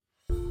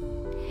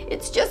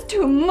It's just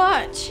too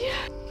much.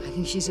 I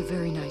think she's a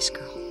very nice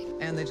girl.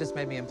 And they just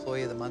made me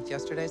Employee of the Month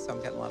yesterday, so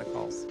I'm getting a lot of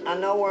calls. I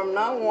know where I'm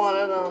not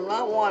wanted, and I'm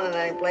not wanted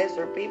any place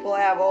where people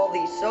have all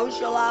these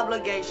social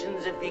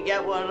obligations, if you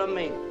get what I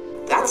mean.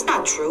 That's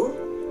not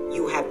true.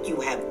 You have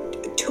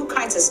two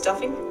kinds of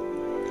stuffing.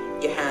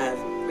 You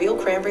have real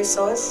cranberry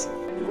sauce.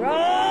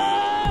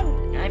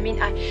 Run! I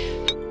mean, I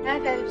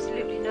have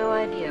absolutely no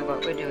idea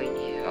what we're doing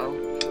here, or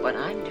what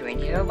I'm doing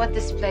here, or what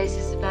this place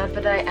is about,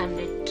 but I am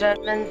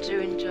determined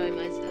to enjoy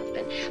myself,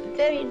 and I'm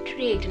very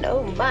intrigued, and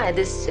oh my,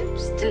 this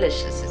soup's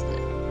delicious, isn't it?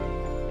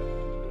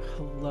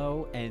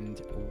 Hello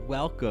and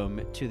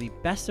welcome to the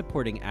Best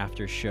Supporting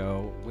After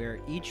Show, where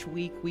each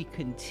week we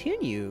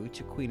continue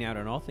to queen out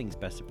on all things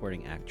Best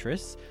Supporting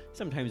Actress.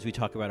 Sometimes we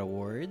talk about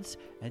awards,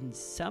 and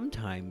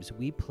sometimes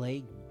we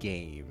play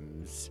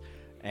games.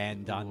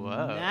 And on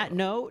that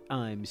note,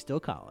 I'm still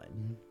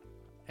Colin.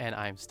 And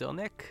I'm still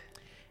Nick.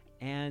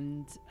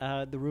 And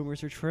the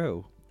rumors are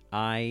true.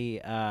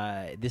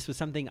 This was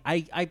something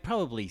I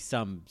probably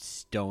some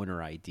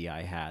stoner idea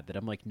I had that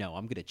I'm like, no,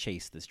 I'm gonna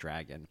chase this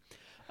dragon.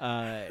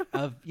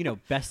 Of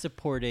best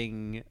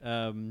supporting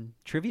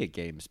trivia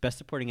games, best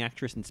supporting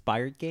actress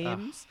inspired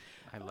games.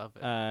 I love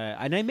it.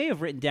 And I may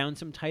have written down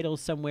some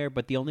titles somewhere,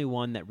 but the only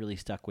one that really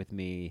stuck with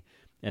me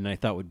and I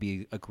thought would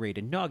be a great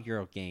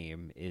inaugural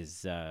game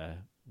is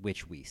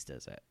Which Weast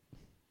Is It?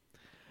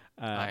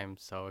 I'm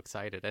so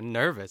excited and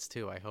nervous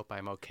too. I hope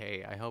I'm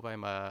okay. I hope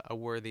I'm a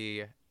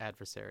worthy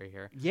adversary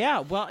here. Yeah,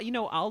 well,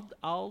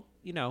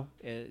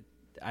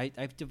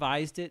 I've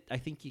devised it. I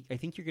think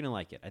you're gonna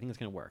like it. I think it's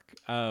gonna work.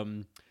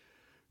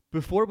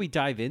 Before we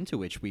dive into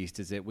Which Weast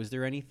Is It, was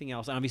there anything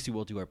else? Obviously,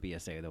 we'll do our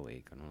BSA of the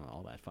week and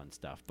all that fun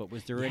stuff. But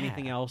was there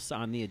anything else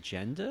on the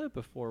agenda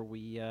before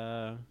we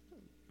dove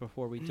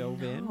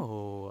in?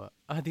 No.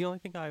 The only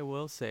thing I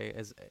will say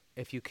is,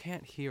 if you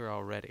can't hear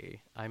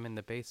already, I'm in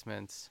the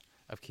basement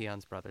of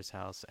Keon's brother's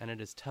house, and it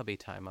is tubby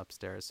time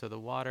upstairs. So the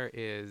water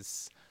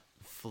is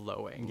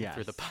flowing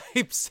through the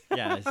pipes.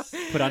 Yes.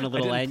 Put on a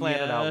little I didn't plan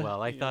it Enya. out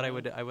well. I thought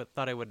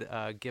I would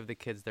give the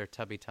kids their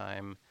tubby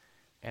time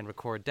and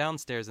record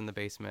downstairs in the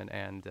basement,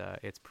 and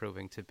it's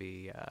proving to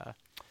be,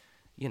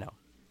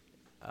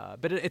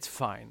 but it's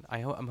fine.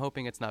 I'm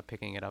hoping it's not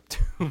picking it up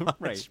too much,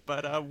 Right.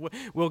 But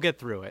we'll get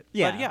through it.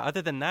 Yeah. But yeah,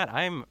 other than that,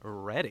 I'm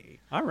ready.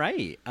 All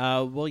right.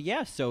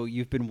 So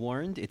you've been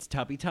warned. It's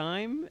tubby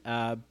time,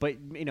 but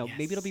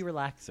maybe it'll be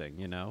relaxing.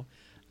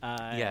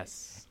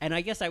 Yes. And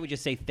I guess I would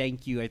just say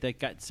thank you. I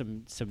got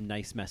some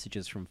nice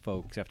messages from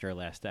folks after our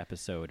last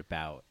episode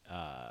about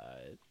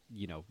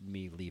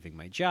me leaving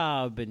my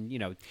job, and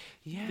there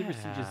was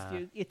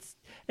some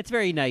it's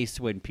very nice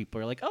when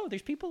people are like, oh,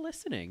 there's people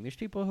listening, there's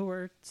people who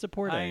are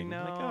supporting. I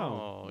know. Like,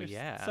 oh,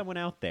 there's someone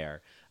out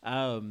there.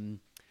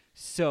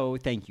 So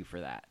thank you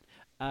for that.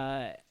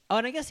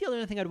 And I guess the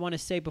other thing I'd want to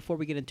say before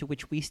we get into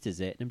Which Weast Is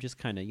It, and I'm just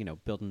kind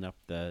of, building up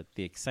the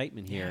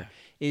excitement here,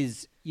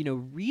 is,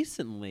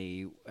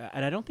 recently,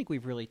 and I don't think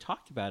we've really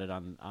talked about it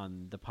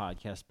on the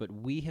podcast, but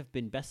we have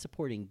been best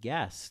supporting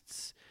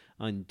guests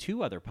on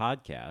 2 other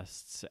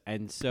podcasts.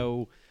 And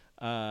so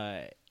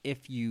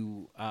if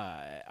you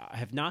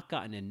have not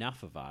gotten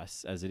enough of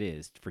us, as it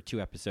is, for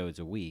 2 episodes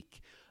a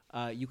week,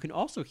 you can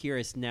also hear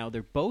us now.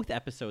 Both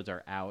episodes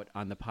are out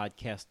on the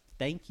podcast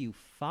Thank You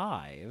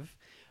 5,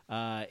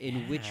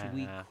 in which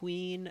we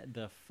queen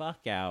the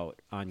fuck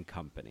out on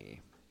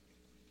Company.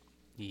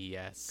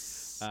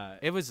 Yes.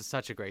 It was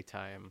such a great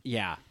time.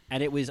 Yeah.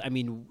 And it was,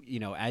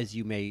 as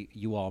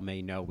you all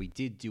may know, we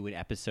did do an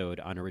episode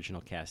on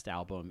Original Cast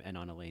Album and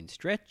on Elaine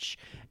Stritch,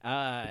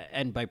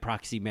 and by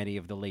proxy, many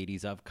of the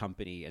ladies of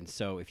Company. And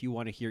so if you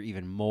want to hear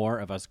even more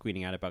of us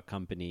queening out about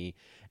Company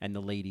and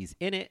the ladies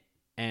in it,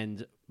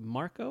 and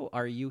Marco,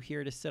 are you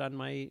here to sit on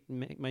my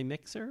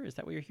mixer? Is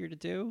that what you're here to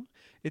do?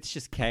 It's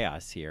just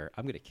chaos here.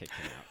 I'm going to kick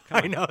him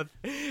out. I know.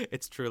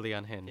 It's truly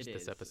unhinged,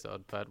 this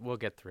episode, but we'll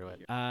get through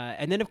it.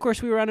 And then, of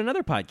course, we were on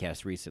another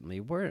podcast recently,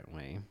 weren't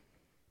we?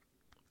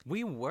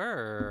 We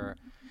were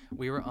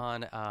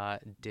on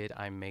Did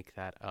I Make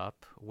That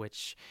Up,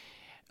 which...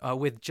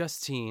 with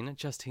Justine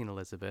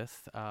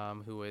Elizabeth,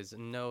 who is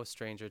no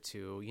stranger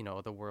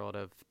to, the world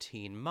of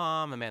Teen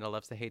Mom. Amanda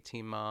Loves to Hate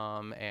Teen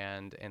Mom,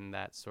 and in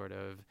that sort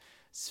of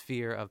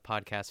sphere of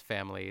podcast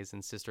families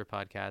and sister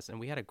podcasts. And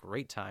we had a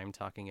great time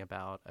talking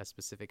about a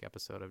specific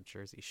episode of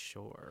Jersey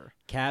Shore.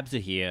 Cabs are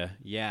here.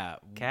 Yeah.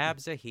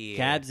 Cabs are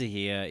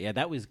here. Yeah,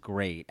 that was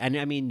great.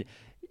 And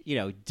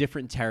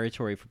different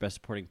territory for Best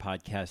Supporting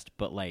Podcast,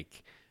 but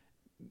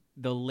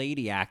the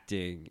lady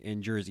acting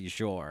in Jersey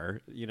Shore,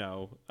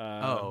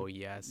 oh,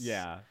 yes.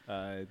 Yeah.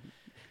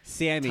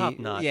 Sammy. Top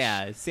notch.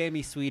 Yeah,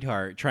 Sammy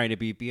Sweetheart trying to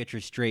be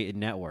Beatrice Straight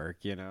in Network,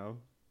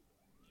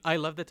 I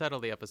love the title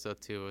of the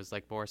episode, too. It was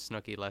more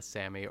Snooki, less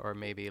Sammy, or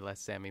maybe less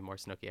Sammy, more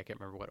Snooki. I can't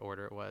remember what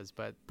order it was,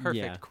 but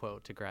perfect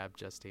quote to grab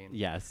Justine.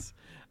 Yes.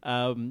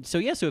 So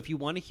if you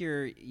want to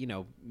hear,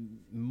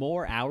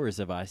 more hours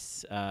of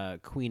us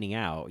queening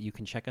out, you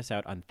can check us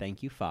out on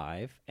Thank You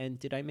 5 and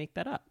Did I Make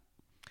That Up?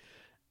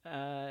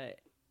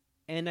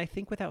 And I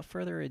think without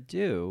further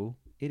ado,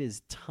 it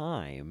is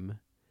time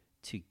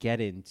to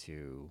get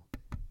into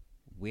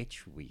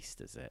which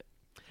Weast is it.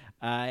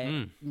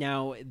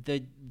 Now,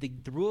 the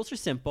rules are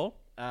simple.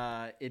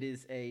 It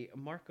is a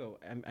Marco.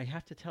 I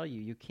have to tell you,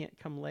 you can't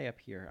come lay up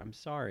here. I'm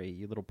sorry,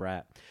 you little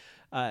brat.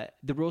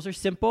 The rules are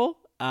simple.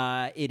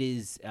 It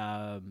is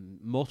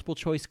multiple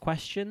choice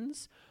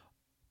questions,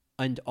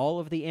 and all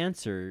of the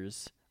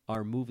answers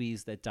are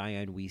movies that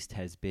Diane Weist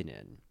has been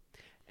in.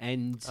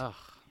 And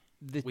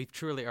we've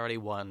truly already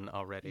won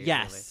already.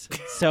 yes,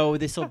 so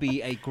this will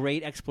be a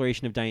great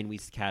exploration of Diane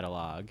Weist's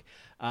catalog.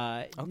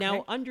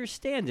 Now,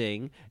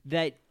 understanding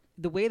that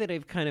the way that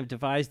I've kind of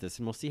devised this,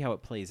 and we'll see how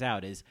it plays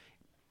out, is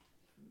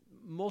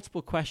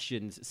multiple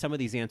questions. Some of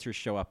these answers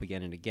show up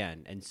again and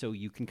again, and so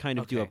you can kind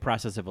of do a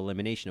process of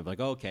elimination of like,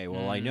 okay,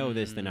 well, I know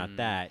this, then not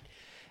that.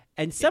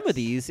 And some of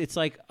these, it's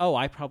like, oh,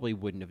 I probably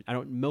wouldn't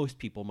have. Most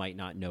people might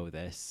not know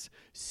this,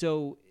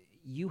 so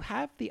you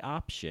have the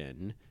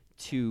option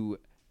to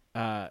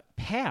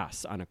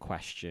pass on a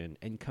question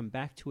and come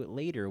back to it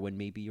later when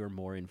maybe you're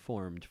more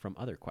informed from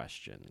other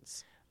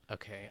questions.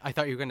 Okay. I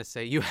thought you were going to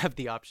say you have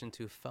the option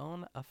to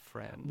phone a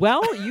friend.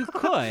 Well, you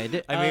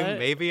could. I mean,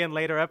 maybe in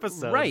later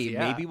episodes. Right.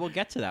 Yeah. Maybe we'll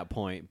get to that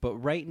point. But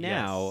right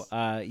now,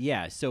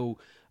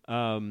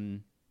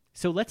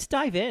 So let's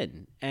dive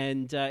in.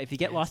 And if you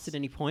get lost at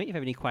any point, if you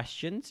have any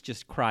questions,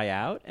 just cry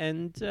out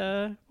and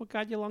we'll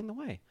guide you along the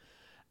way.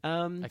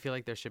 I feel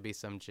like there should be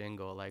some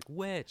jingle like,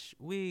 which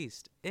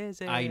Weast is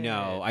it? I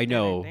know. I'm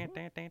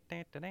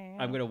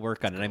going to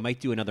work on it. I might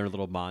do another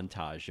little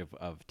montage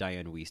of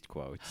Diane Weist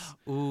quotes.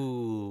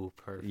 Ooh,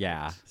 perfect.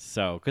 Yeah.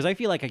 So, because I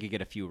feel like I could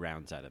get a few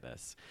rounds out of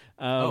this.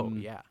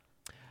 Yeah.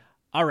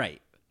 All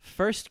right.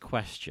 First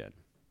question.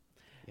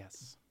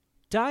 Yes.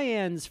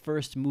 Diane's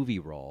first movie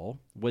role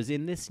was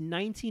in this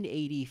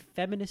 1980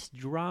 feminist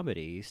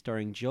dramedy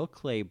starring Jill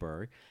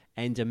Clayburgh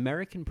and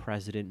American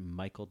President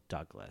Michael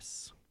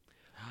Douglas.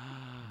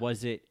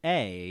 Was it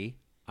A,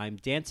 I'm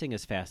Dancing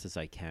as Fast as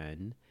I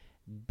Can,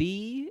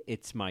 B,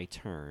 It's My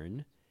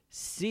Turn,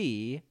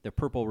 C, The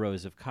Purple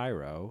Rose of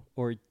Cairo,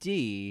 or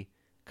D,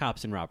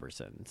 Cops and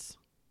Robertsons?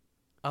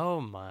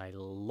 Oh, my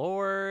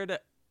Lord.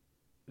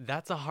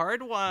 That's a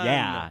hard one.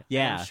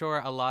 Yeah. I'm sure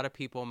a lot of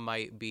people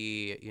might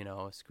be,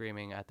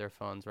 screaming at their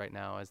phones right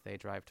now as they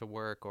drive to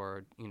work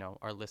or,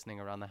 are listening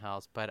around the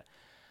house. But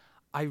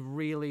I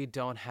really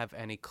don't have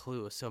any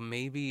clue. So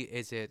maybe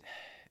is it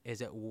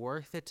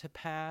worth it to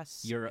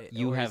pass?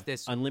 You have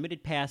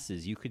unlimited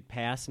passes. You could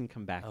pass and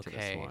come back to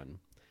this one.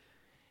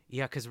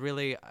 Yeah, because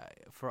really,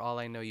 for all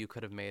I know, you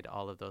could have made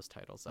all of those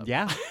titles up.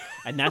 Yeah,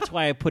 and that's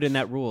why I put in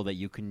that rule that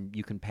you can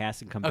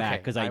pass and come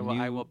back, because I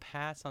will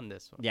pass on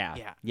this one. Yeah.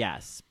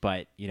 Yes,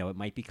 but it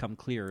might become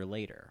clearer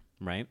later,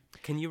 right?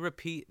 Can you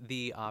repeat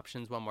the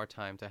options one more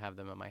time to have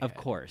them in my head? Of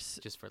course,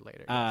 just for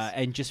later.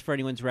 And just for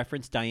anyone's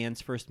reference, Diane's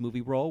first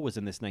movie role was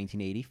in this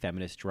 1980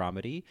 feminist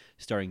dramedy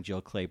starring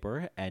Jill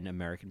Clayburgh and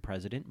American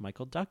President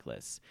Michael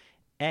Douglas.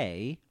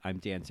 A, I'm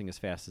Dancing as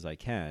Fast as I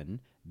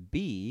Can.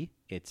 B,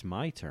 It's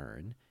My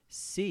Turn.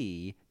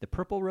 C, The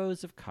Purple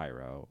Rose of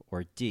Cairo,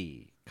 or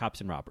D,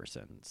 Cops and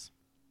Robertsons?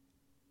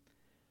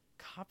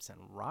 Cops and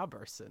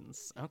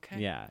Robertsons. Okay.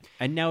 Yeah.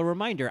 And now a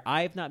reminder,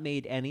 I have not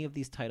made any of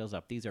these titles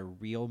up. These are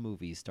real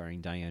movies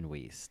starring Diane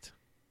Weist.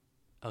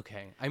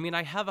 Okay. I mean,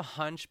 I have a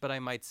hunch, but I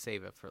might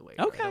save it for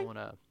later. Okay. I don't want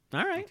to...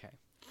 All right.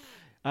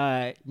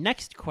 Okay.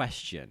 Next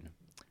question.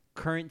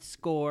 Current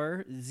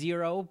score,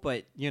 0,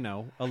 but,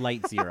 a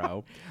light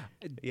 0.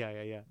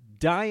 Yeah.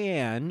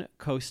 Diane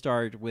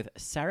co-starred with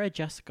Sarah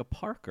Jessica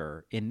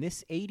Parker in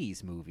this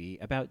 80s movie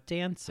about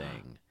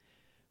dancing.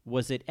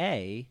 Was it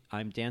A,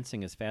 I'm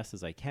Dancing as Fast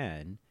as I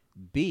Can,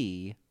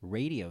 B,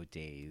 Radio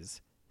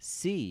Days,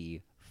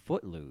 C,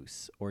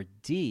 Footloose, or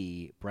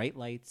D, Bright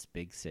Lights,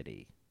 Big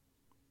City?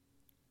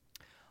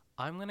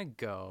 I'm going to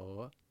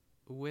go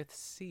with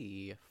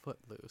C,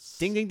 Footloose.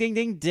 Ding, ding, ding,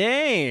 ding,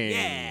 ding.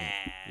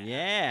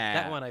 Yeah.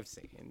 That one I've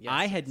seen. Yes,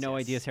 I had no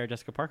idea Sarah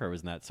Jessica Parker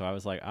was in that, so I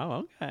was like,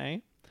 oh,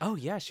 okay. Oh,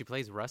 yeah, she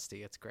plays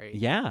Rusty. It's great.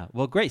 Yeah.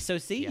 Well, great. So,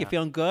 see, you're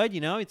feeling good,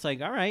 It's like,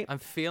 all right. I'm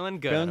feeling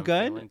good.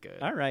 Feeling good?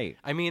 All right.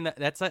 I mean,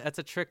 that's a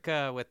trick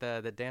with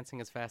the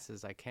dancing as fast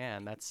as I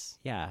can. That's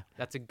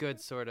a good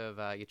sort of,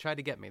 you tried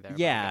to get me there.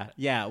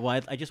 Yeah.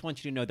 Well, I just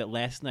want you to know that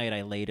last night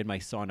I laid in my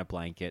sauna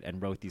blanket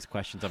and wrote these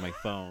questions on my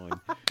phone.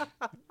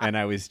 And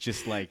I was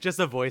just like... Just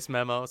a voice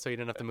memo so you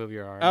didn't have to move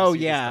your arms. Oh,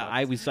 yeah.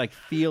 I was like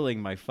feeling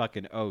my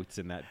fucking oats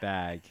in that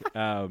bag.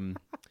 And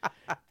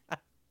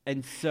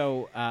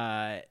so...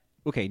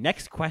 Okay,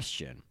 next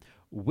question.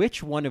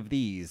 Which one of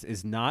these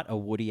is not a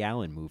Woody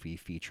Allen movie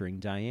featuring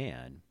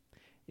Diane?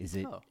 Is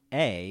it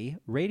A,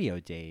 Radio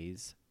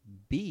Days,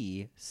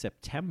 B,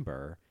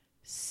 September,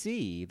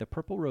 C, The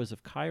Purple Rose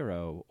of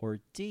Cairo,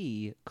 or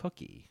D,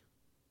 Cookie?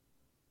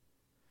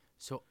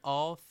 So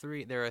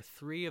there are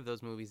 3 of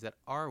those movies that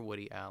are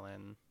Woody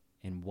Allen.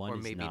 And one or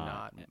is maybe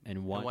not.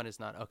 And one is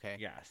not. Okay.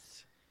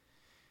 Yes.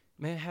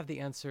 May I have the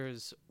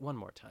answers one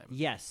more time?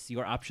 Yes,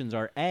 your options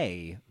are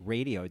A,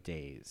 Radio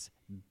Days,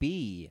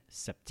 B,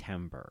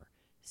 September,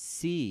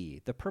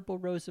 C, The Purple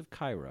Rose of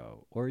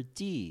Cairo, or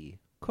D,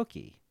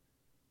 Cookie.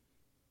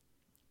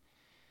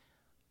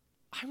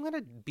 I'm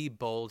gonna be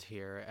bold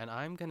here, and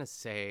I'm gonna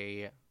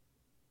say,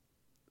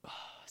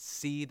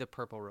 see the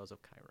Purple Rose of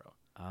Cairo.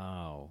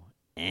 Oh,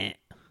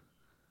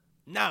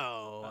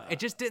 No, it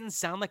just didn't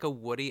sound like a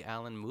Woody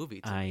Allen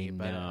movie to me.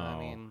 But I know.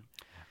 mean,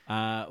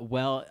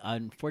 well,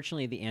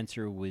 unfortunately, the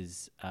answer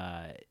was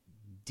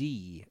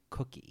D,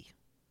 Cookie.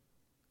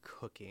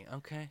 Cookie.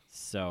 Okay,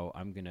 So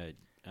I'm gonna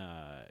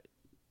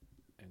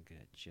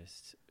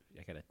just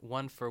I gotta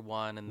one for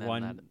one, and then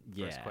One- that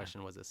first yeah.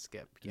 question was a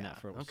skip. do Yeah. that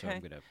for. So Okay.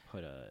 I'm gonna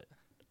put I'll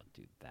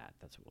do that.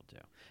 That's what we'll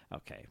do.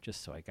 Okay,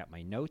 just so I got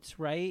my notes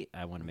right.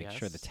 I want to make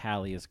sure the Yes.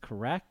 tally is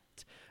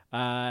correct.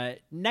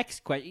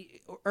 Next question.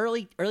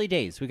 Early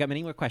days. We got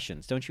many more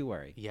questions. Don't you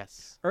worry.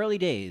 Yes. Early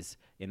days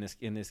in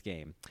this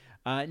game.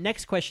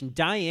 Next question.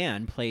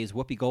 Diane plays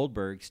Whoopi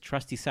Goldberg's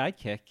trusty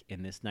sidekick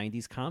in this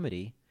 90s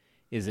comedy.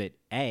 Is it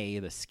A,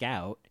 the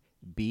scout,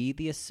 B,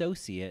 the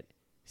associate,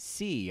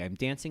 C, I'm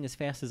dancing as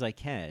fast as I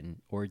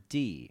can, or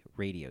D,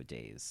 radio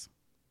days?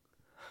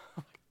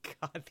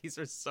 God, these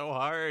are so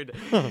hard.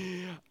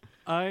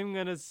 I'm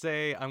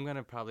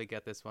gonna probably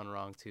get this one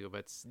wrong too,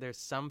 but there's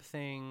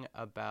something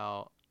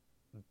about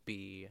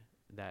B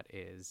that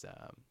is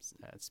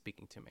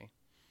speaking to me.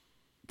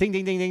 Ding,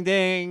 ding, ding, ding,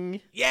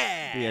 ding.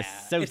 Yeah, The it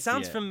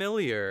sounds associate.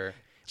 familiar.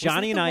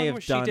 Johnny Was and that the I one have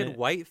where done She did it.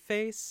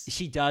 whiteface.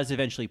 She does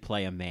eventually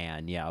play a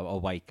man, yeah, a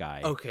white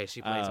guy. Okay,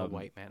 she plays a Um,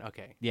 white man.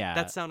 Okay, yeah.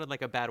 that sounded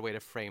like a bad way to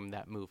frame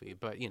that movie,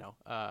 but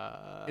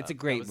It's a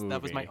great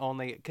That was my movie.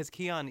 only because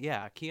Keon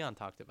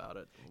talked about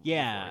it.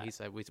 Yeah. before. He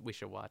said we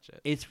should watch it.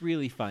 It's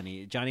really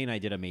funny. Johnny and I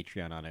did a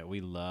Matreon on it.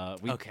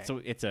 Okay.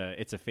 So it's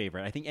a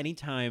favorite. I think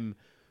anytime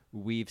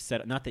we've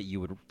said, not that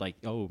you would like,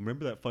 oh,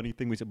 remember that funny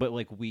thing we said, but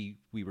like we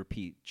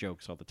repeat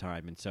jokes all the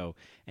time. And so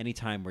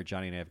anytime where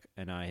Johnny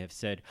and I have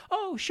said,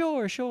 oh,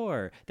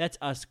 sure, that's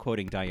us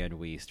quoting Diane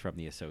Wiest from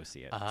The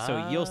Associate.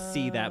 So you'll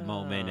see that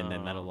moment and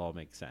then that'll all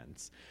make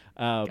sense.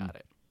 Got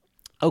it.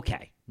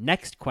 Okay,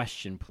 next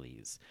question,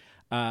 please.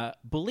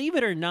 Believe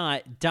it or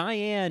not,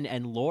 Diane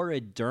and Laura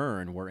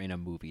Dern were in a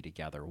movie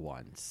together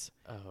once.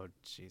 Oh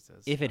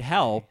Jesus! If it Okay.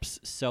 helps,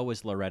 so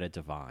is Loretta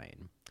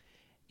Devine.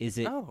 Is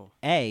it Oh.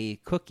 A,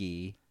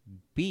 Cookie,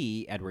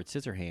 B, Edward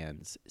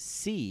Scissorhands,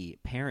 C,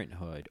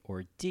 Parenthood,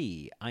 or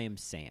D, I Am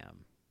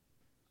Sam?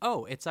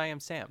 Oh, it's I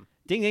Am Sam.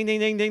 Ding, ding, ding,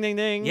 ding, ding, ding,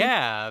 ding.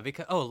 Yeah,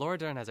 because Laura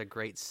Dern has a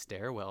great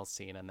stairwell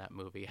scene in that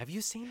movie. Have you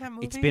seen that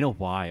movie? It's been a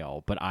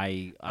while, but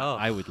I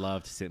Oh. would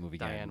love to see the movie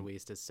again. Diane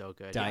Wiest is so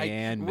good.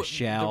 Diane, The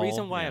Michelle,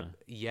 reason why, yeah.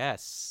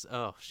 yes,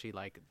 she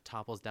like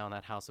topples down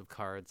that house of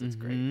cards. It's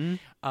Mhm.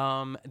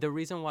 great. The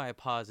reason why I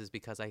paused is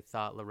because I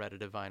thought Loretta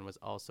Devine was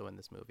also in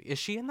this movie. Is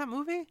she in that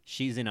movie?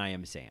 She's in I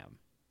Am Sam.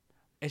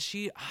 Is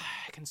she?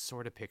 I can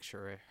sort of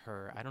picture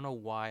her. I don't know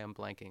why I'm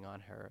blanking on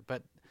her,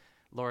 but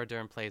Laura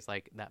Dern plays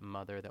like that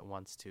mother that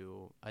wants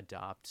to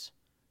adopt.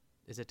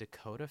 Is it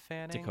Dakota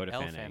Fanning? Dakota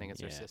Elle Fanning, Fanning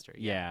is her yeah. sister.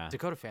 Yeah.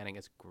 Dakota Fanning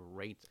is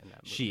great in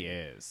that movie. She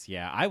is.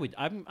 Yeah, I'm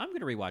going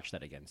to rewatch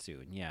that again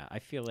soon. Yeah, I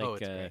feel like Oh,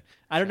 it's great.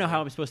 I don't know how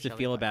Shelley- I'm supposed to Shelley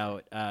feel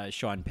Blackford. about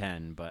Sean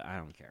Penn, but I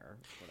don't care.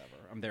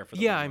 Whatever. I'm there for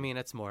the Yeah, women. I mean,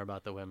 it's more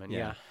about the women. Yeah.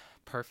 Yeah.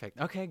 Perfect.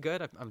 Okay,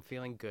 good. I'm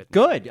feeling good.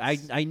 Good. now.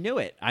 I knew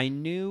it. I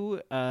knew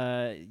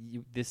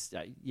this.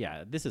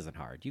 Yeah, this isn't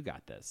hard. You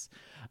got this.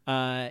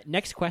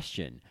 Next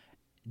question.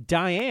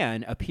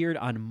 Diane appeared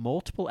on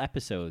multiple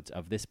episodes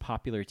of this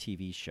popular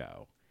TV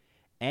show.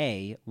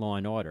 A, Law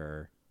and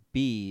Order.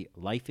 B,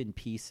 Life in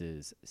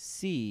Pieces.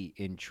 C,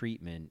 In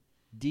Treatment.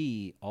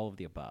 D, all of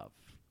the above.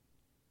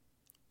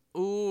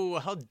 Ooh,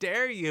 how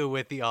dare you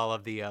with the all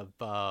of the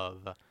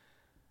above?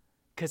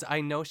 Because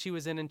I know she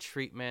was in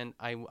Treatment.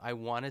 I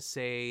want to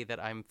say that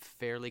I'm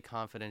fairly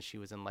confident she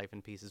was in Life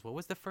in Pieces. What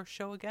was the first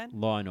show again?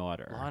 Law and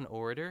Order. Law and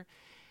Order.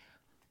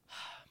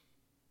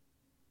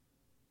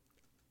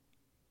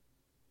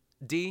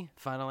 D,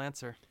 final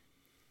answer.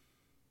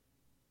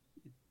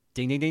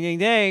 Ding, ding, ding, ding,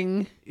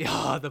 ding.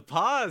 Yeah, the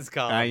pause,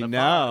 Colin. I the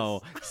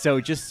know. pause. So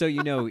just so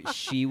you know,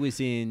 she was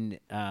in,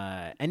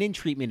 and In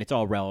Treatment, it's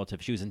all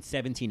relative. She was in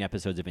 17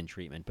 episodes of In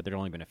Treatment, but there'd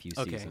only been a few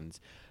Okay. seasons.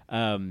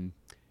 And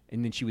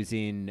then she was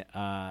in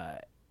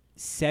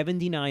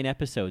 79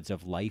 episodes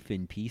of Life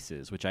in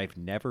Pieces, which I've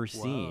never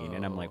seen.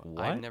 And I'm like, Whoa,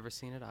 what? I've never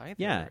seen it either.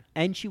 Yeah.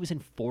 And she was in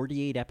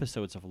 48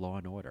 episodes of Law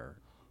and Order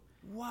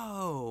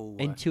Whoa.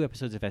 and 2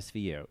 episodes of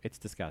SVU. It's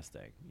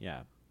disgusting.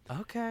 Yeah.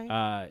 Okay.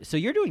 So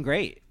you're doing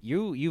great.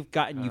 You've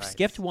All right.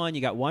 skipped one,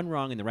 you got one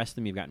wrong, and the rest of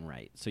them you've gotten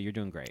right. So you're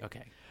doing great.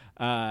 Okay.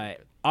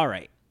 All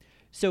right.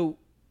 So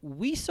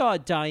we saw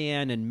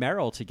Diane and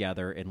Meryl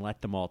together in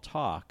Let Them All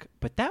Talk,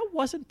 but that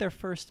wasn't their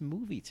first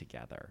movie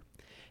together.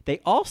 They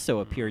also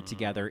appeared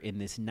together in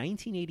this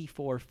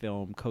 1984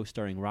 film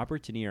co-starring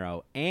Robert De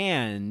Niro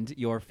and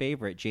your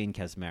favorite Jane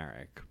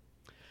Kasmerick.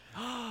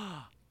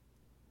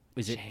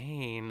 Was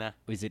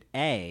it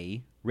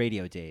A,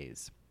 Radio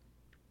Days,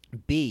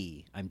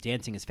 B, I'm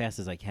Dancing as Fast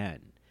as I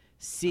Can,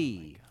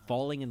 C,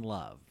 Falling in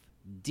Love,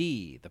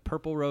 D, The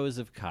Purple Rose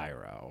of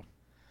Cairo?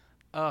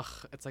 Ugh,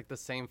 it's like the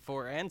same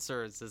 4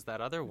 answers as that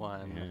other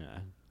one. Yeah.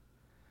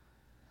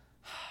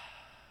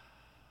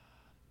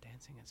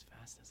 Dancing as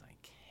fast as I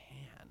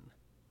can.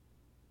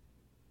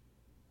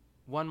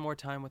 one more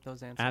time with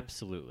those answers?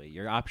 Absolutely.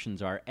 Your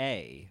options are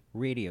A,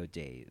 Radio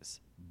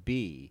Days.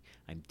 B,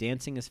 I'm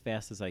Dancing as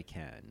Fast as I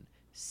Can.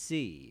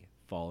 C,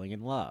 Falling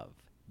in Love.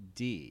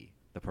 D,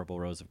 The Purple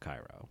Rose of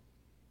Cairo.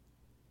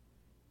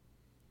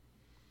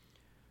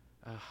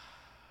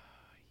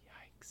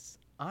 Yikes.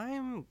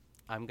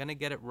 I'm gonna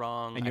get it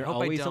wrong. And I you're hope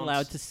always I don't...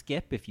 allowed to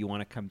skip if you want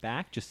to come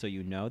back, just so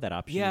you know that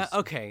option Yeah, is...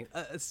 okay.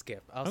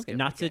 Skip. I'll Okay, skip.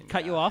 not to again,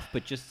 cut you yeah. off,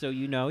 but just so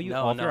you know,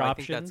 No, all your I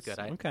options. think that's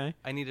good. Okay.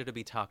 I needed to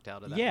be talked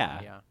out of that. Yeah.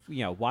 One. Yeah.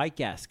 You know, why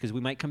guess? Because we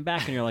might come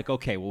back and you're like,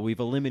 okay, well, we've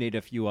eliminated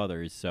a few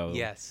others, so...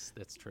 Yes,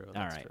 that's true.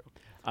 That's All true.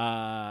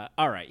 right.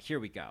 All right, here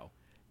we go.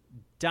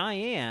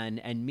 Diane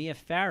and Mia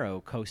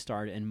Farrow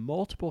co-starred in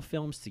multiple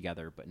films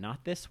together, but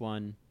not this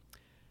one.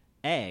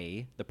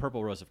 A, The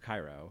Purple Rose of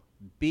Cairo.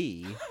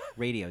 B,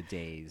 Radio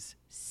Days.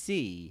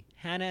 C,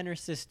 Hannah and Her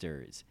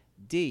Sisters.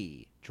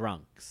 D,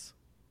 Drunks.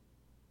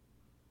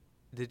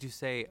 Did you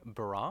say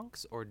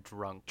Bronx or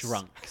Drunks?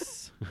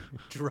 Drunks.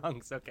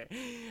 Drunks, okay.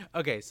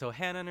 Okay, so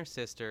Hannah and her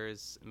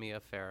sisters, Mia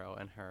Farrow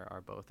and her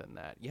are both in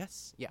that.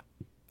 Yes? Yeah,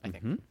 I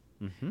think.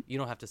 Mm-hmm. You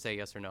don't have to say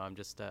yes or no. I'm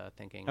just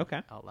thinking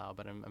Okay. out loud,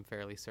 but I'm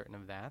fairly certain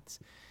of that.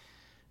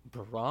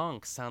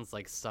 Bronx sounds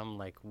like some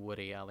like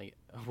Woody Allen,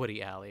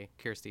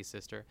 Kirsty's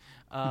sister.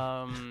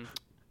 And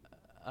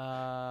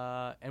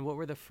what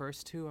were the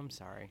first two? I'm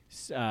sorry.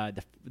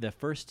 The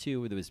first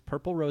two, there was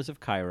Purple Rose of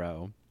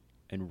Cairo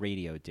and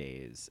Radio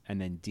Days, and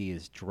then D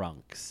is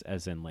Drunks,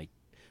 as in like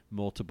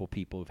multiple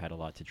people who've had a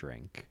lot to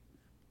drink.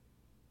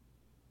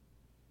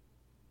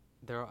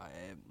 There,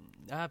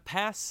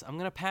 pass. I'm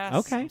gonna pass.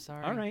 Okay. I'm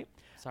sorry. All right.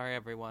 Sorry,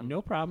 everyone.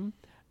 No problem.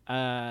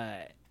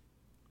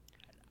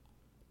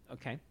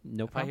 Okay.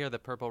 No If I problem. hear the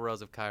Purple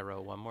Rose of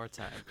Cairo one more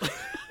time.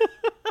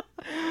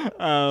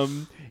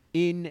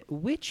 In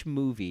which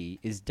movie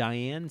is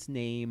Diane's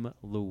name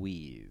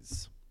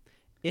Louise?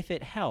 If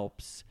it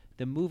helps,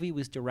 the movie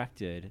was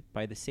directed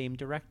by the same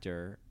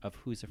director of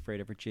Who's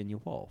Afraid of Virginia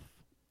Woolf.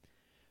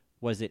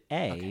 Was it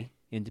A,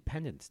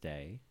 Independence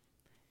Day,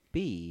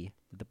 B,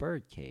 The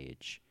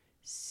Birdcage,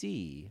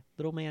 C,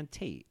 Little Man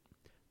Tate,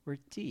 or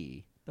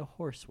D, The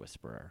Horse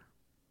Whisperer?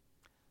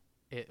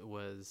 It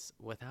was,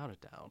 without a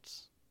doubt,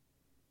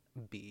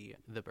 B,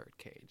 The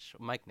Birdcage.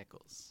 Mike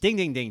Nichols. Ding,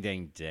 ding, ding,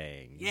 ding,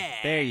 ding. Yeah.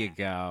 There you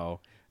go.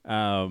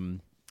 All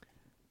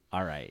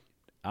right.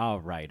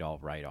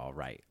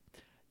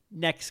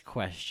 Next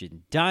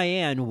question.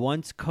 Diane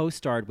once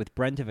co-starred with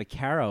Brenda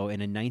Vaccaro in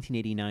a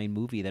 1989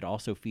 movie that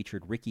also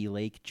featured Ricky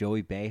Lake,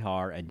 Joey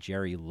Behar, and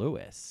Jerry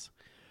Lewis.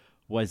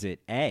 Was it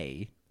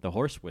A, The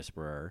Horse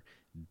Whisperer,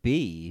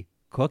 B,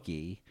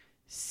 Cookie,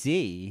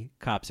 C,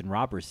 Cops and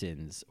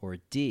Robertsons, or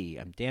D,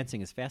 I'm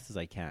Dancing as Fast as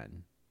I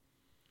Can?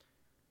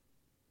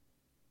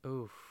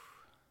 Oof.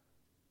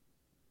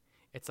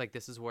 It's like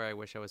this is where I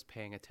wish I was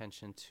paying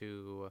attention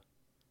to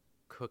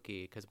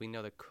Cookie, because we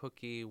know that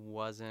Cookie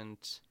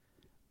wasn't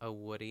a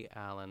Woody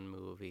Allen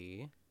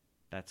movie.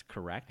 That's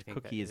correct. I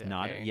think Cookie that- is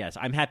not. okay. Yes,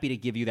 I'm happy to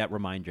give you that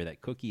reminder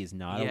that Cookie is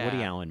not a Woody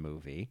Yeah. Allen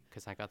movie.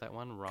 Because I got that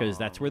one wrong. Because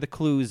that's where the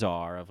clues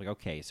are of like,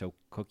 okay, so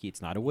Cookie,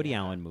 it's not a Woody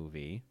Allen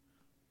movie.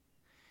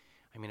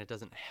 I mean, it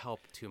doesn't help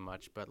too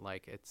much, but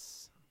like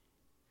it's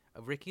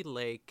Ricky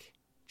Lake,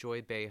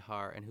 Joy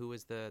Behar, and who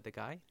was the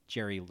guy?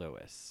 Jerry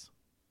Lewis.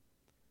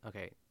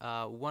 Okay.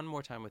 One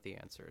more time with the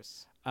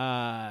answers.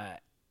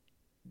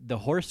 The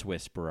Horse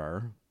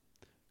Whisperer,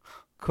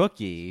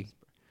 Cookie,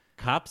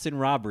 Cops and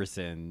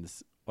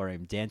Robertsons, or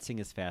I'm Dancing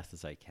as Fast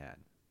as I Can.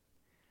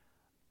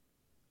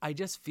 I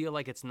just feel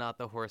like it's not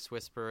the Horse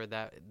Whisperer.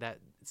 That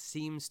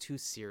seems too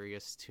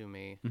serious to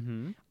me.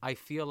 Mm-hmm. I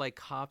feel like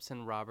Cops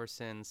and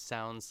Robertson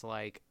sounds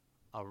like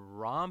a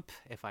romp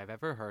if I've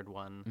ever heard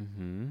one.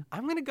 Mm-hmm.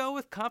 I'm gonna go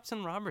with Cops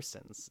and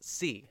Robertsons.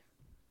 C.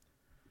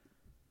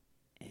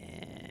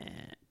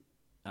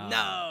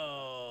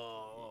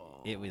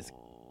 No. It was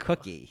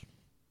Cookie.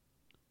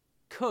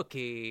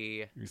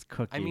 Cookie. It was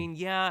Cookie. I mean,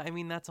 yeah. I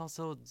mean, that's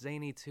also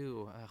zany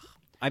too. Ugh.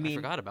 I mean, I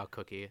forgot about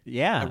Cookie.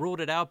 yeah. I ruled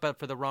it out, but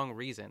for the wrong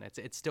reason.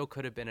 It still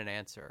could have been an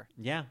answer.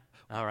 Yeah.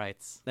 All right.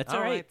 That's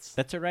all right.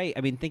 That's all right.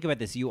 I mean, think about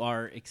this. You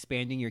are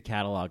expanding your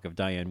catalog of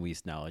Diane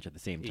Weiss knowledge at the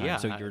same time. Yeah,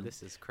 so you're,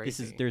 this is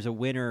crazy. There's a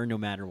winner no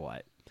matter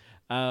what.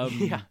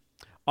 Yeah.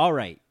 All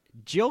right.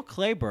 Jill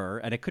Clayburgh,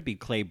 and it could be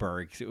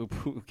Clayburgh,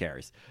 who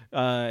cares?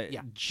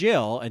 Yeah.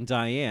 Jill and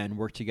Diane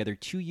worked together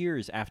 2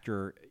 years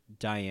after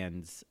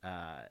Diane's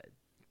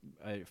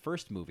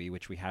first movie,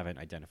 which we haven't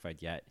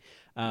identified yet.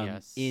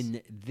 Yes.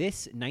 In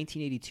this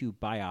 1982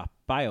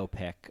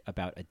 biopic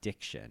about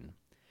addiction,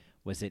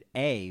 was it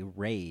A,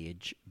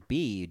 Rage,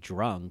 B,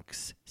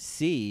 Drunks,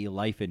 C,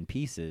 Life in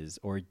Pieces,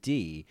 or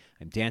D,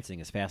 I'm Dancing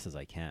as Fast as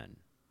I Can?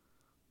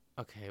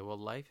 Okay, well,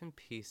 Life in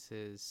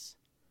Pieces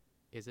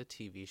is a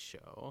TV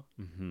show.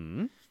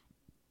 Mm-hmm.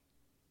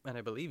 And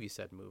I believe you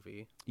said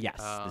movie.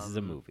 Yes, this is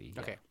a movie.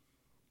 Okay.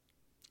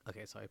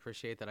 Okay, so I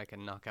appreciate that I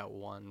can knock out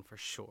one for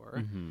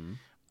sure.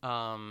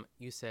 Mm-hmm.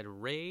 You said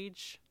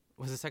Rage.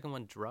 Was the second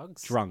one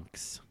Drugs?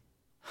 Drunks.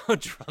 Oh,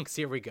 Drunks.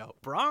 Here we go.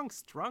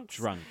 Bronx. Drunks.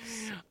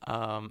 Drunks.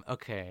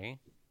 Okay.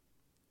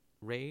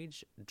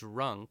 Rage,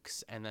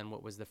 Drunks, and then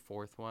what was the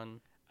fourth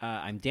one?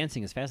 I'm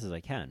dancing as fast as I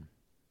can.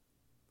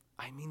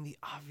 I mean, the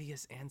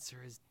obvious answer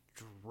is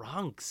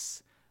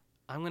Drunks.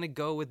 I'm going to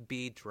go with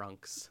B,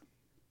 Drunks.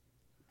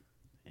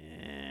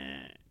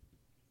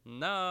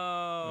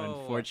 No.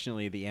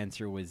 Unfortunately, the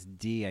answer was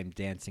D, I'm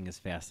dancing as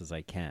fast as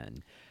I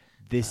can.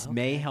 This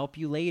may help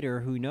you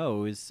later, who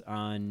knows,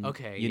 on,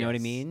 you know what I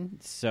mean?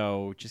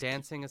 So just...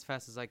 Dancing as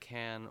Fast as I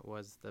Can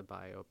was the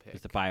biopic. It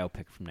was the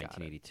biopic from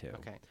 1982.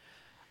 Okay.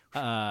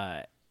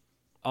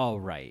 All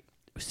right.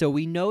 So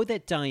we know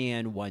that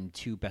Diane won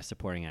 2 Best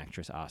Supporting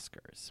Actress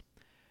Oscars.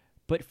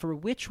 But for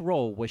which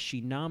role was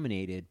she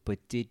nominated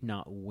but did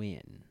not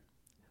win?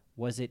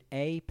 Was it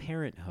A,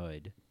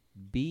 Parenthood,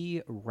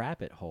 B,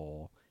 Rabbit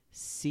Hole,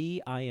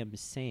 C, I Am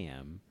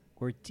Sam,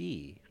 or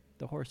D,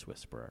 The Horse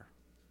Whisperer?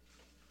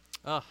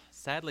 Oh,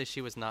 sadly, she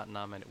was not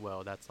nominated.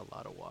 Whoa, that's a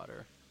lot of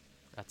water.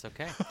 That's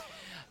okay.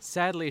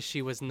 Sadly,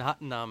 she was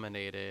not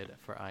nominated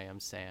for I Am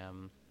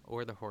Sam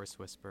or The Horse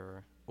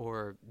Whisperer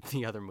or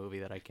the other movie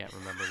that I can't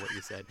remember what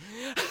you said.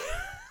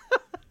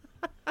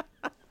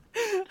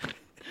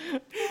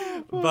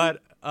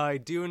 But I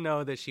do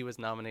know that she was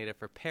nominated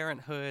for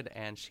Parenthood,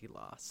 and she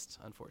lost,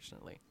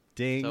 unfortunately.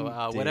 Ding, so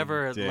ding,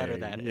 whatever ding. letter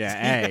that is.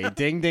 Yeah, hey,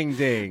 ding, ding,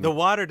 ding. The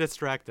water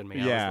distracted me.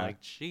 Yeah. I was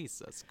like,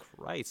 Jesus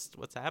Christ,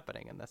 what's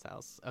happening in this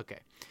house? Okay.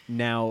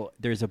 Now,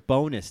 there's a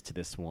bonus to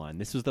this one.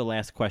 This was the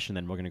last question,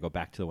 then we're going to go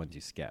back to the ones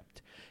you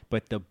skipped.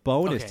 But the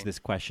bonus to this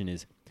question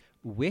is,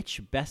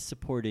 which Best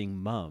Supporting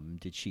Mum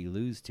did she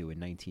lose to in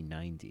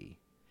 1990?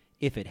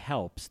 If it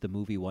helps, the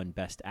movie won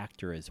Best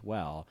Actor as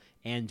well,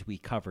 and we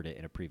covered it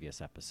in a previous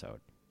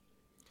episode.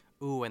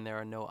 Ooh, and there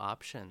are no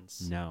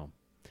options. No.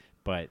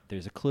 But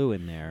there's a clue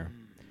in there.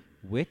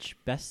 Which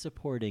Best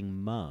Supporting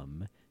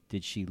Mum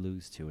did she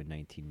lose to in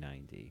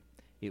 1990?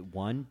 It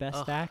won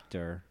Best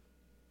Actor.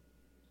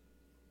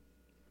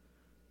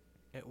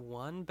 It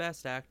won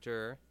Best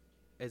Actor.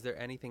 Is there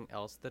anything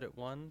else that it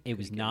won? It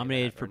was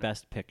nominated for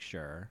Best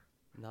Picture.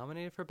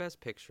 Nominated for Best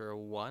Picture,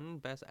 won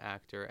Best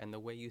Actor, and the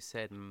way you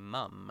said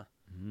mum.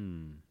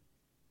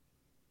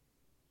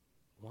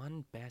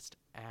 Won Best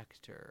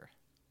Actor.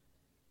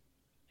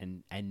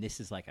 And this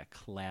is like a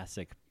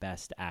classic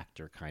Best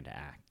Actor kind of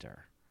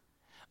actor.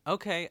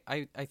 Okay,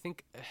 I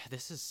think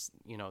this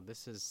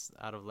is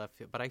out of left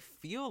field, but I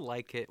feel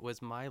like it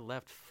was My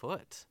Left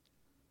Foot.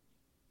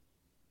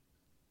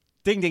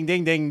 Ding, ding,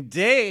 ding, ding,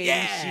 ding.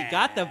 Yeah. She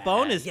got the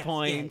bonus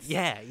points.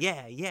 Yeah.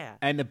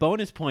 And the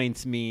bonus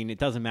points mean it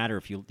doesn't matter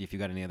if you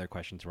got any other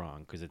questions wrong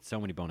because it's so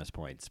many bonus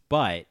points.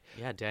 But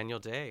yeah, Daniel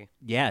Day.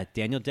 Yeah,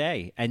 Daniel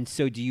Day. And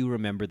so do you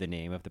remember the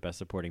name of the Best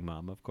Supporting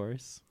Mom, of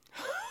course?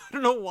 I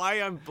don't know why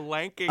I'm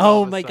blanking.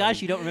 Oh my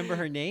gosh, you don't remember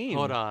her name.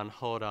 Hold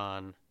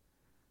on.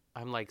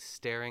 I'm like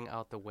staring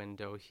out the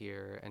window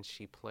here, and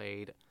she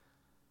played...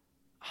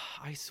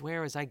 I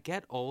swear, as I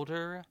get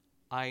older,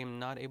 I am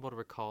not able to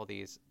recall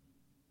these.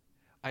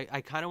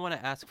 I kind of want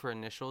to ask for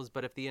initials,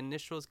 but if the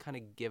initials kind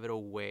of give it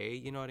away,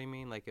 you know what I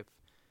mean? Like if...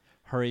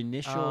 Her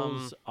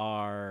initials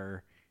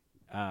are...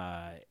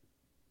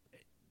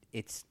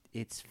 It's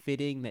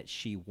fitting that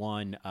she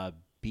won a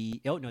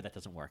B... Oh, no, that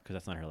doesn't work because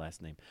that's not her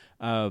last name.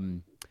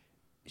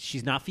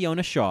 She's not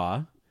Fiona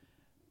Shaw,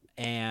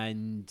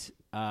 and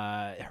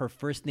her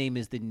first name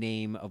is the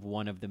name of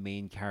one of the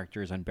main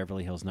characters on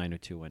Beverly Hills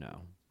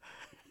 90210.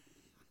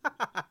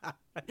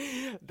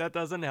 That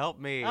doesn't help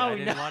me. Oh, I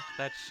didn't watch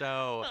that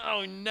show.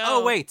 Oh,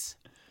 no.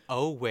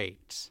 Oh,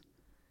 wait.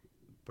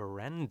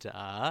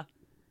 Brenda.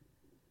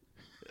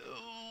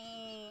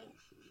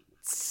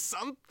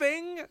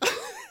 Something?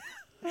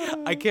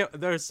 I can't.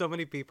 There are so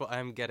many people.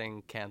 I'm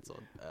getting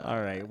canceled.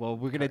 All right. Well,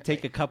 we're going to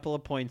take a couple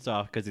of points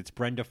off because it's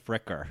Brenda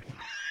Fricker.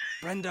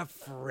 Brenda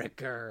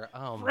Fricker.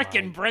 Oh,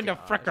 Frickin' Brenda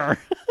gosh. Fricker.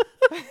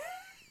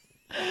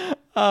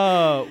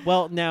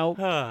 Well,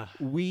 now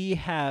we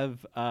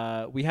have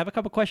a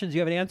couple questions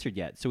you haven't answered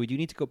yet, so we do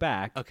need to go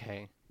back.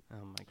 Okay.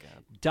 Oh my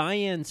God.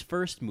 Diane's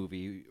first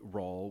movie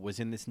role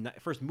was in this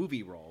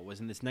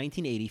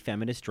 1980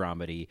 feminist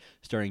dramedy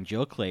starring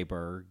Jill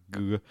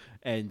Clayburgh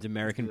and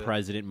American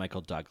President Michael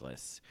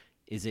Douglas.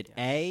 Is it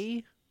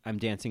A, I'm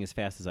Dancing as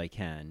Fast as I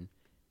Can,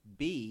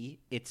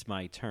 B, It's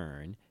My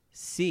Turn,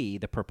 C,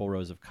 The Purple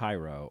Rose of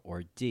Cairo,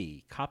 or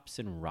D, Cops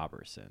and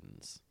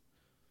Robersons?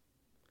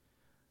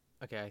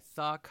 Okay, I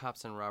thought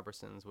Cops and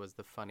Robersons was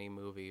the funny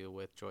movie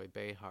with Joy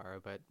Behar,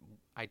 but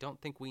I don't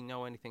think we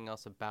know anything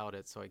else about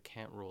it, so I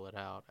can't rule it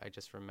out. I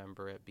just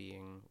remember it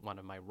being one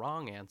of my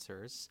wrong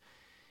answers.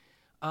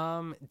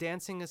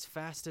 Dancing as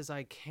Fast as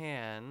I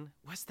Can.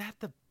 Was that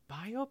the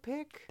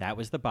biopic? That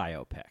was the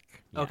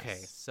biopic.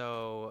 Yes.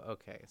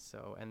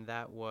 And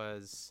that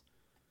was...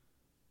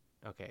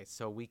 Okay,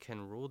 so we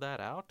can rule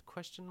that out?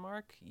 Question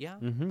mark? Yeah.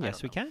 Mm-hmm.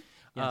 Yes, we can.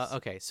 Yes.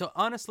 Okay, so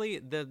honestly,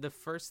 the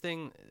first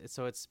thing,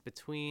 so it's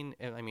between,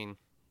 I mean,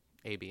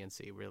 A, B, and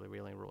C. Really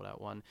ruled out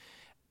one.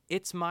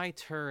 It's My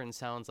Turn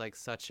sounds like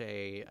such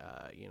a,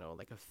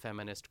 like a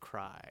feminist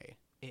cry.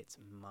 It's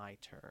my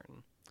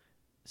turn.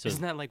 So,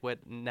 isn't that like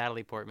what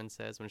Natalie Portman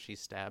says when she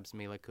stabs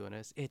Mila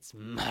Kunis? It's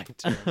my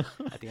turn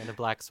at the end of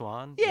Black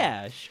Swan.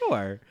 Yeah,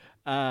 sure.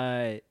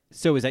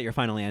 So is that your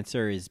final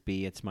answer? Is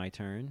B, It's My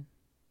Turn?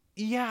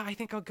 Yeah, I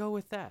think I'll go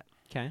with that.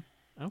 Okay.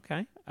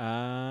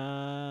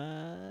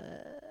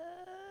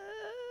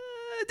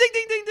 Ding,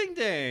 ding, ding, ding,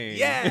 ding.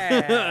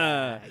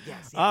 Yeah.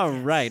 Yes. All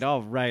yes. right.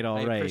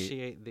 I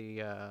appreciate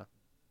the,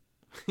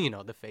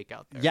 the fake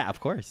out there. Yeah, of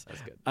course.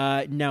 That's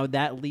good. Now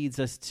that leads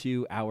us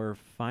to our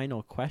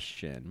final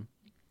question.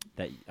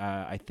 That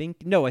I think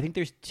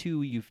there's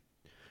two.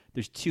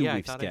 There's two Yeah, I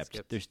we've thought I skipped.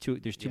 skipped.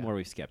 There's two Yeah. more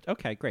we've skipped.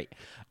 Okay, great.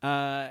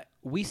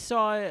 We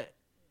saw.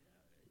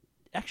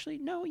 Actually,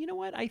 no. You know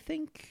what? I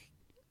think.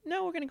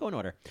 No, we're going to go in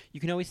order. You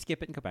can always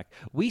skip it and go back.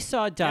 We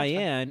saw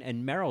Diane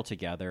and Meryl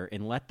together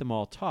in Let Them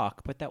All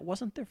Talk, but that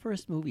wasn't their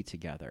first movie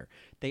together.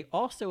 They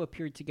also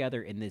appeared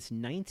together in this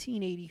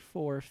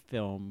 1984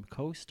 film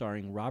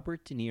co-starring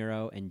Robert De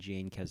Niro and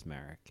Jane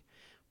Kaczmarek.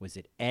 Was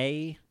it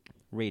A,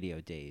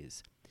 Radio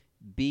Days,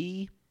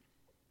 B,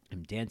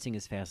 I'm Dancing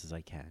as Fast as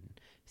I Can,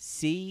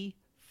 C,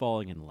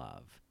 Falling in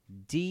Love,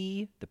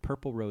 D, The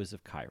Purple Rose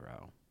of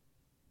Cairo?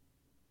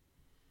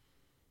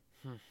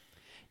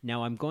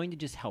 Now, I'm going to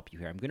just help you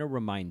here. I'm going to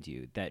remind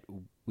you that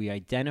we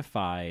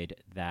identified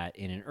that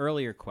in an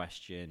earlier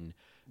question.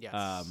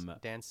 Yes.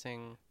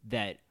 Dancing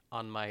that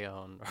on My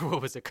Own. Or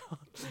what was it called?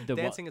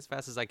 Dancing as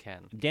Fast as I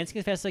Can. Dancing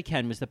as Fast as I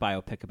Can was the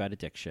biopic about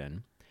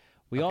addiction.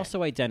 We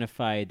also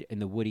identified in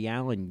the Woody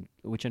Allen,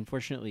 which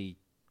unfortunately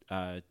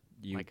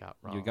you got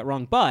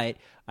wrong, but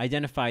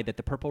identified that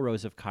The Purple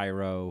Rose of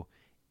Cairo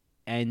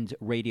and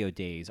Radio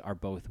Days are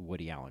both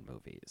Woody Allen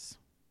movies.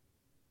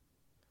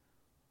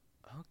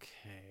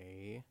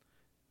 Okay.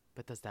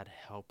 But does that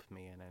help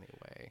me in any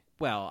way?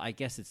 Well, I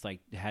guess it's like,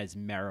 has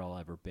Meryl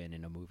ever been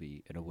in a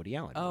movie, in a Woody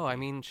Allen movie? Oh, I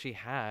mean, she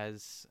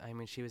has. I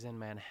mean, she was in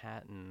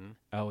Manhattan.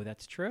 Oh,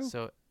 that's true?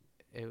 So,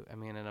 in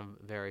a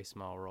very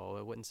small role.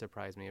 It wouldn't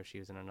surprise me if she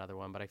was in another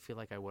one, but I feel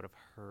like I would have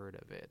heard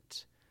of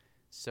it.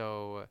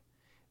 So,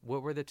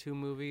 what were the two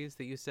movies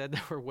that you said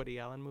that were Woody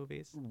Allen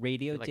movies?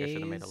 Radio I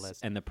should've made a Days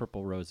list. and The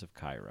Purple Rose of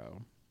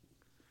Cairo.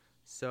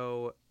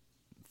 So,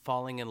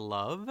 Falling in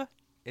Love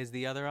is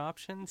the other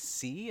option.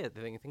 C, I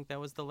think that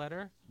was the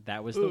letter.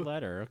 That was the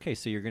letter. Okay,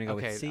 so you're going to go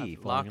with C.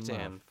 Locked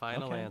Falling in. Love.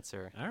 Final Okay.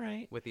 answer. All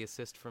right. With the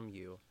assist from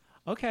you.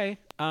 Okay.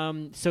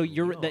 So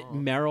you're that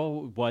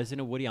Meryl was in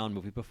a Woody Allen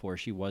movie before.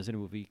 She was in a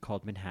movie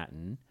called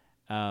Manhattan.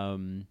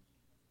 And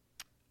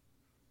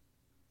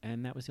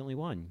that was the only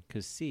one,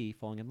 because C,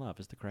 Falling in Love,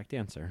 is the correct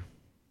answer.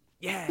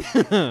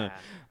 Yeah.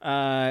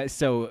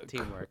 So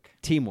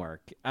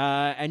Teamwork.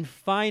 And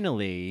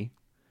finally,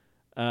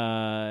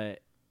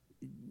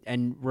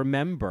 and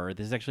remember,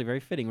 this is actually very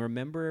fitting.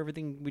 Remember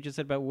everything we just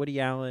said about Woody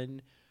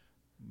Allen.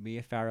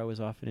 Mia Farrow is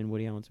often in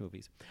Woody Allen's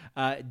movies.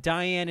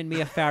 Diane and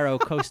Mia Farrow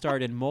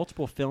co-starred in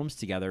multiple films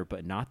together,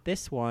 but not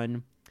this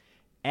one.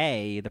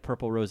 A, The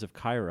Purple Rose of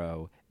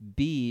Cairo.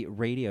 B,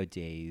 Radio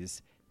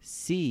Days.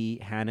 C,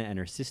 Hannah and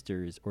Her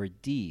Sisters. Or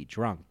D,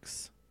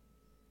 Drunks.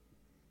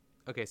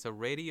 Okay, so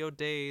Radio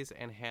Days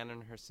and Hannah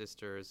and Her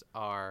Sisters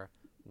are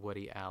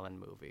Woody Allen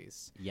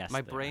movies. Yes,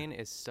 My they brain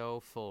is so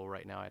full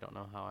right now. I don't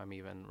know how I'm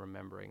even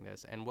remembering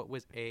this. And what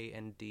was A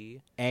and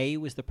D? A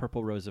was The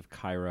Purple Rose of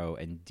Cairo,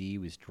 and D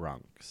was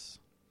Drunks.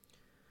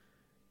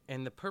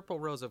 And The Purple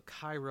Rose of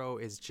Cairo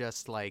is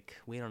just like,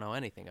 we don't know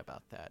anything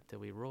about that. Did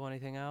we rule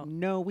anything out?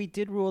 No, we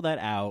did rule that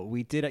out.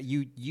 We did.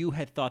 You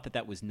had thought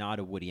that was not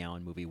a Woody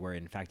Allen movie, where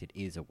in fact it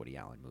is a Woody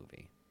Allen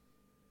movie.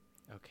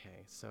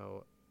 Okay,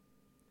 so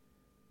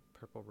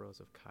Purple Rose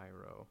of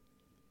Cairo.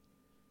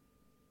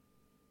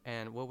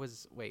 And what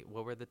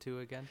were the two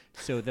again?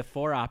 So the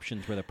four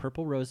options were The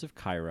Purple Rose of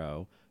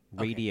Cairo,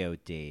 Radio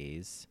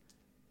Days,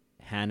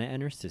 Hannah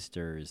and Her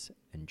Sisters,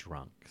 and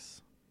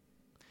Drunks.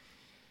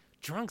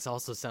 Drunks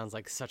also sounds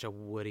like such a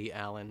Woody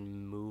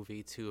Allen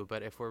movie too,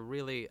 but if we're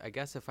really, I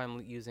guess if I'm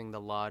using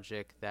the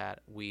logic that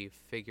we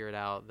figured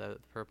out the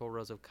Purple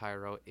Rose of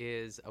Cairo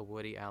is a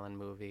Woody Allen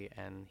movie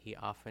and he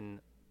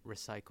often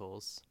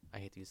recycles, I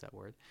hate to use that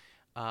word,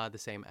 the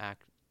same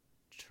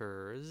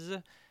actors,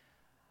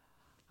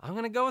 I'm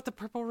going to go with The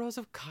Purple Rose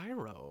of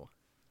Cairo.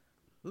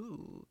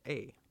 Ooh,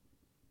 A.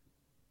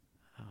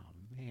 Oh,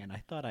 man,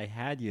 I thought I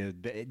had you.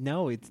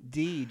 No, it's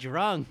D,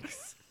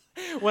 Drunks.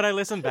 When I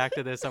listen back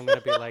to this, I'm going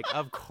to be like,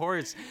 of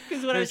course.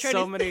 Because what There's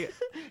so many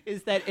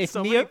is that if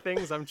so many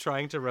things I'm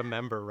trying to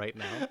remember right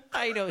now.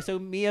 I know. So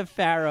Mia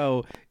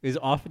Farrow is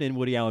often in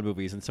Woody Allen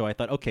movies, and so I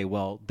thought, okay,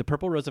 well, The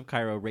Purple Rose of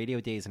Cairo,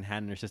 Radio Days, and Hannah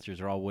and Her Sisters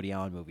are all Woody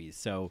Allen movies.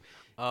 So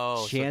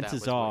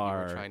chances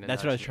are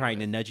that's what I was trying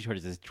to nudge you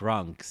towards. Is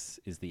Drunks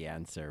is the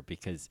answer,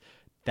 because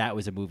that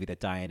was a movie that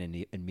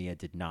Diane and Mia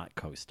did not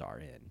co-star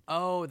in.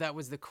 Oh, that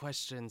was the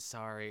question.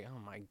 Sorry. Oh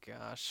my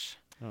gosh.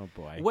 Oh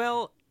boy.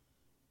 Well,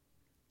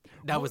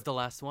 that was the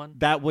last one.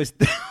 That was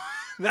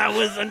that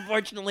was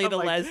unfortunately the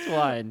last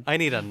one. I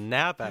need a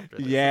nap after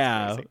this.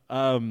 Yeah.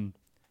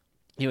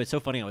 It's so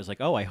funny. I was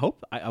like, oh,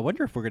 I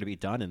wonder if we're going to be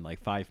done in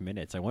like 5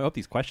 minutes. I hope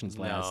these questions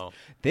last. No,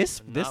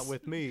 this not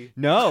with me.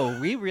 No,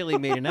 we really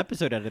made an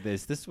episode out of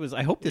this.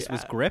 I hope this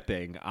was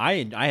gripping.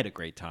 I had a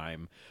great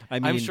time. I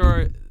mean, I'm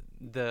sure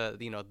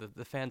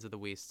the fans of the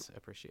Weasts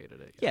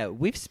appreciated it. Yeah,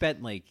 we've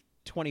spent like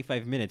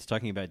 25 minutes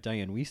talking about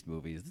Diane Wiest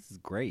movies. This is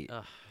great.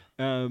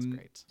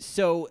 great.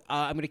 So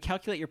I'm going to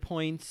calculate your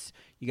points.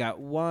 You got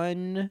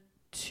 1,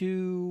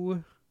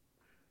 2,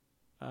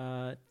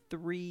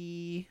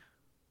 3,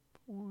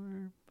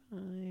 4, 5,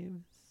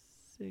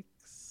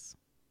 6,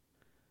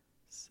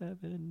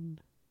 7,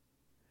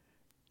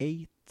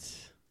 8.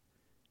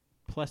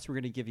 Plus, we're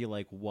going to give you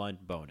like 1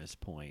 bonus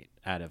point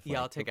out of. Yeah,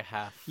 like, I'll take a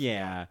half.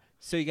 Yeah.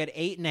 So you got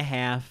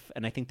 8.5,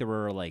 and I think there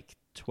were like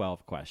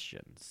 12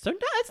 questions. So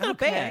it's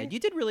not Okay. bad. You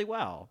did really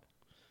well.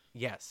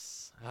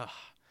 Yes. Ugh.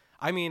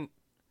 I mean,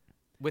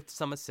 with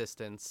some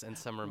assistance and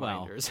some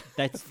reminders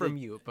that's from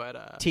you,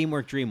 but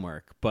Teamwork, dream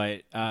work.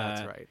 But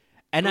that's right.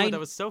 And Ooh, that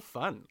was so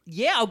fun.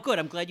 Yeah, oh, good.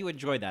 I'm glad you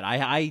enjoyed that.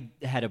 I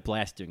had a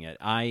blast doing it.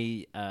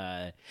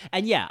 And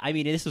yeah, I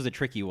mean, this was a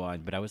tricky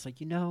one, but I was like,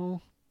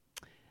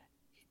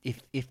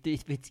 if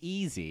it's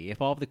easy,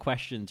 if all of the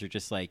questions are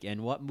just like,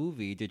 in what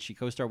movie did she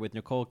co-star with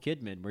Nicole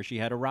Kidman where she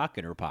had a rock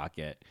in her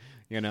pocket?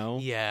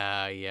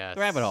 Yeah, yes.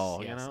 Rabbit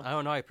hole, yes. I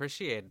don't know. I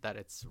appreciate that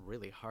it's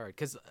really hard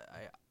because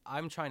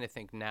I'm trying to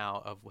think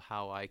now of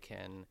how I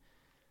can,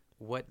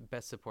 what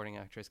best supporting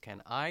actress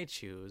can I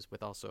choose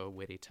with also a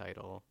witty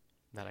title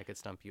that I could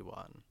stump you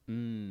on.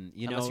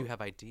 Unless you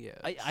have ideas.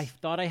 I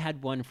thought I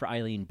had one for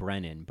Eileen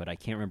Brennan, but I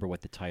can't remember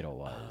what the title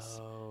was.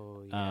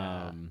 Oh,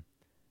 yeah.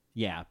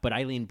 Yeah, but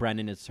Eileen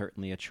Brennan is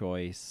certainly a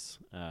choice.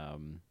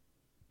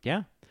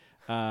 Yeah.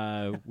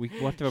 We'll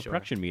have to have a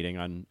production meeting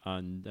on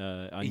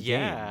James.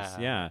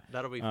 Yeah,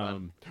 that'll be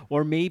fun.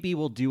 Or maybe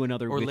we'll do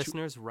another. Or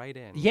listeners write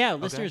in. Yeah,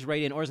 listeners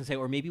write in. Or I was gonna say,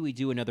 or maybe we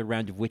do another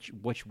round of which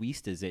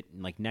Weist is it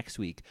like next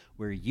week,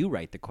 where you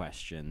write the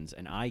questions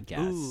and I guess,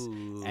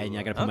 Ooh, and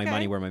I gotta put my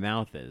money where my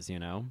mouth is.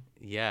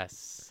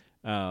 Yes.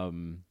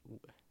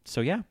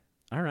 So yeah.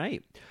 All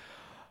right.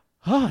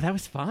 Oh, that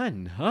was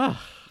fun. Oh.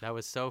 That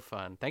was so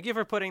fun. Thank you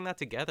for putting that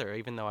together,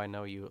 even though I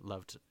know you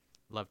loved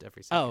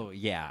every second. Oh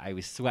yeah, I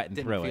was sweating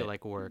Didn't through it. feel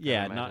like work.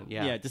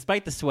 Yeah,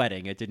 despite the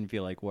sweating, it didn't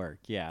feel like work.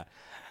 Yeah.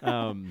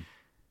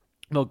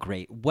 Well,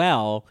 great.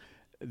 Well,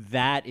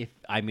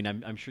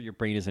 I'm sure your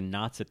brain is in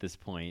knots at this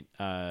point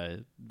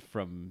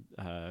from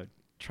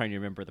trying to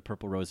remember the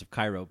Purple Rose of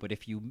Cairo. But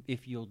if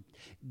you'll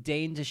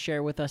deign to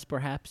share with us,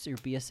 perhaps your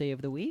BSA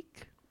of the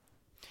week.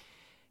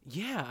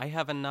 Yeah, I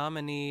have a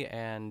nominee,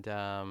 and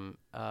my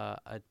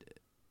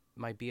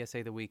BSA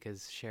of the week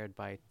is shared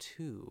by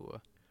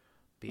 2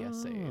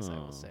 BSAs, I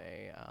will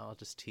say. I'll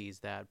just tease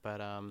that.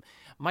 But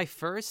my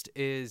first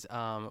is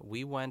I'm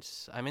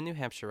in New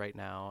Hampshire right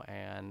now,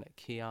 and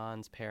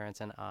Keon's parents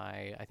and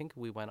I think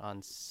we went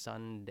on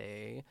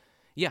Sunday.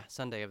 Yeah,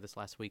 Sunday of this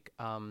last week.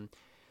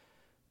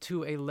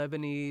 To a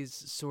Lebanese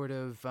sort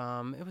of,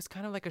 it was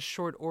kind of like a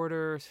short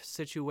order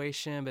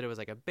situation, but it was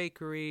like a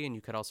bakery, and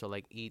you could also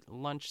like eat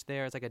lunch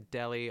there. It's like a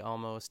deli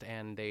almost,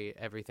 and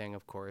everything,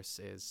 of course,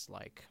 is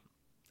like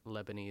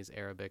Lebanese,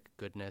 Arabic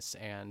goodness.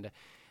 And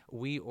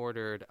we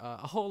ordered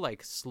a whole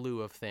like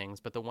slew of things,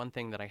 but the one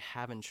thing that I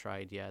haven't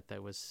tried yet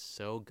that was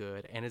so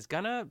good, and is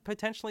gonna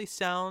potentially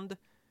sound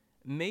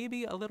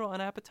maybe a little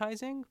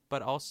unappetizing,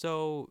 but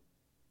also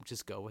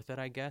just go with it,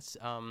 I guess.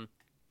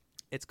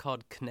 It's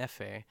called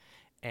knefe.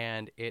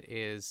 And it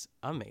is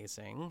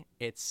amazing.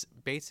 It's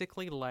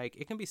basically like,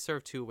 it can be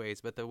served 2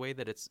 ways, but the way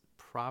that it's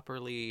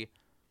properly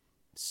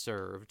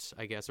served,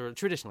 I guess, or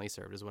traditionally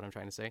served is what I'm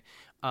trying to say,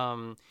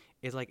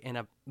 is like in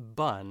a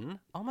bun,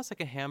 almost like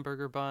a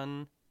hamburger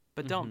bun,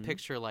 but don't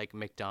picture like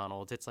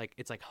McDonald's. It's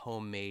like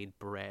homemade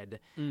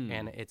bread.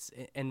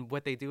 And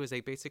what they do is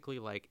they basically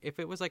like, if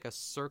it was like a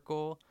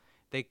circle,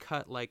 they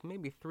cut like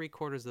maybe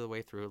 3/4 of the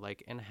way through,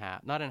 like in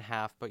half, not in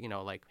half, but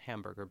like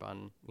hamburger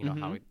bun,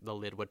 how the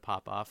lid would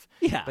pop off.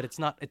 Yeah. But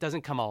it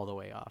doesn't come all the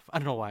way off. I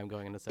don't know why I'm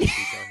going into such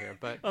detail here,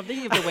 but I'm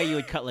thinking of the way you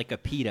would cut like a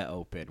pita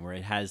open, where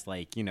it has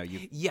like, you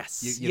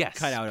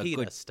cut out pita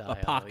a good style, a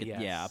pocket,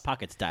 yes. a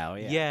pocket style,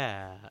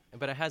 yeah.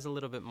 But it has a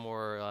little bit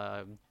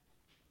more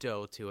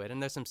dough to it,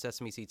 and there's some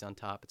sesame seeds on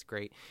top. It's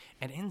great.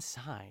 And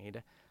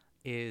inside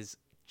is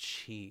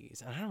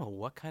cheese. And I don't know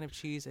what kind of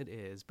cheese it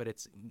is, but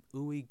it's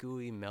ooey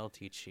gooey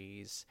melty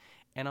cheese.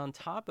 And on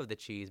top of the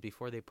cheese,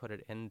 before they put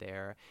it in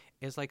there,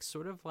 is like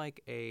sort of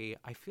like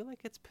I feel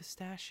like it's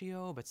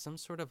pistachio, but some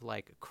sort of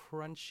like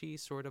crunchy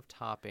sort of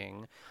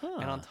topping.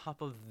 And on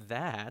top of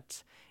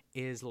that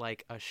is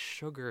like a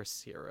sugar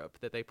syrup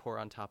that they pour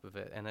on top of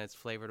it, and it's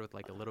flavored with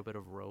like a little bit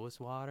of rose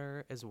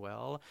water as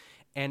well.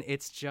 And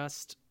it's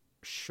just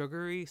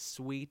sugary,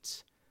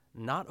 sweet,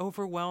 not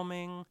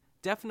overwhelming.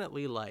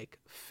 Definitely like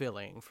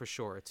filling for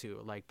sure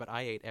too. Like, but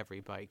I ate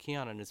every bite.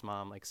 Keon and his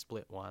mom like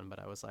split one, but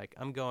I was like,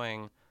 I'm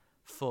going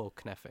full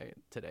knefe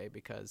today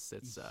because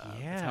it's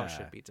how it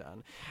should be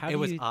done. It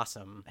was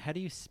awesome. How do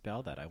you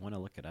spell that? I want to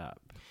look it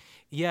up.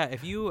 Yeah,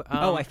 if you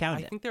I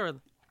found it. I think there are.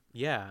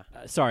 Yeah.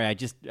 Sorry, I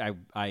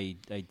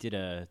did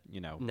a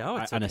no,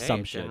 it's an okay.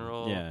 assumption.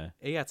 General, yeah,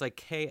 it's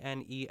like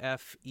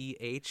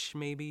KNEFEH.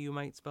 Maybe you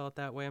might spell it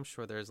that way. I'm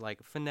sure there's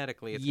like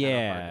phonetically it's kind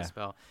of hard to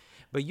spell.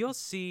 But you'll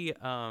see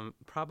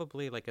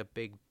probably like a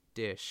big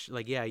dish.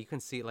 Like, yeah, you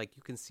can see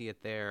it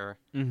there.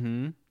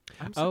 Mm-hmm.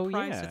 I'm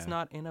surprised it's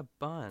not in a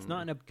bun. It's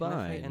not in a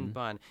bun. And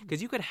bun.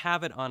 Because you could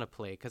have it on a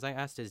plate. Because I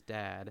asked his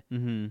dad.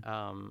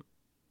 Mm-hmm.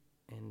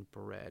 in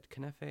bread.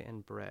 Knefe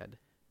in bread.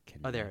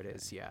 Oh, there it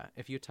is. Yeah.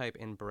 If you type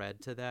in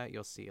bread to that,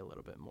 you'll see a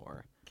little bit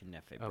more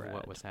Knefe of bread.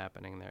 what was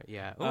happening there.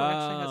 Yeah. Oh, it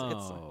actually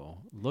has,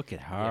 look at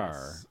her.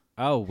 Yes.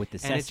 Oh, with the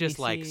sesame and it just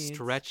like seeds.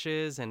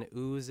 stretches and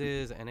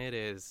oozes, and it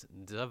is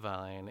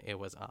divine. It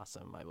was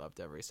awesome. I loved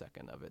every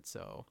second of it.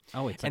 So.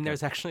 Oh, it's and like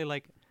there's actually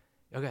like.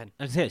 Oh, go ahead.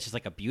 I was saying, it's just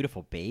like a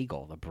beautiful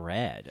bagel, the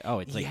bread. Oh,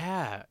 it's like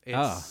yeah,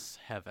 it's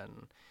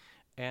heaven.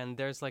 And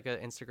there's like an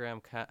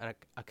Instagram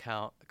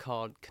account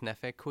called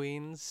Knefe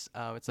Queens.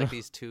 It's like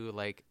these two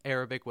like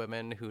Arabic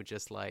women who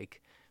just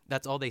like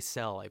that's all they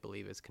sell, I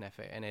believe, is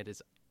knefe, and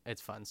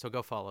it's fun. So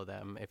go follow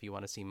them if you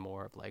want to see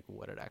more of like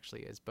what it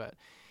actually is. But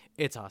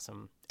it's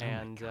awesome,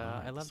 and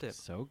I loved it.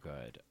 So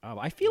good. Oh,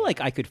 I feel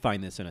like I could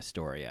find this in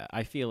Astoria.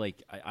 I feel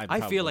like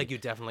I feel like you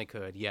definitely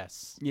could.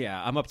 Yes.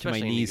 Yeah, I'm up to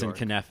Especially my in New knees in York.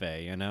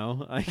 knefe. You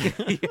know.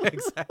 Yeah,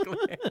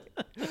 exactly.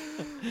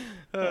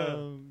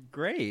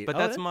 Great. But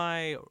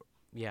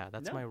Oh,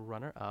 that's my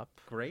runner up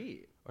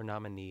great. or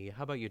nominee.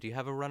 How about you? Do you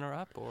have a runner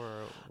up or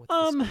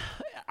what's this?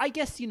 I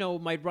guess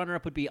my runner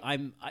up would be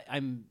I'm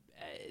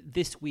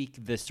this week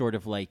the sort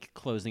of like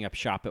closing up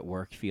shop at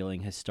work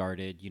feeling has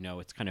started. You know,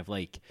 it's kind of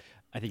like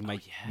I think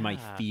my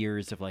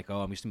fears of like,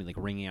 oh, I'm just gonna be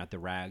like wringing out the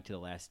rag to the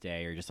last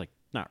day are just like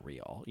not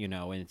real, you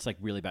know. And it's like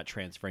really about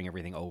transferring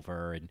everything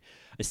over, and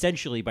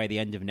essentially by the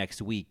end of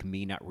next week,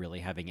 me not really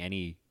having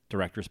any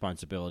direct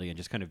responsibility and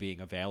just kind of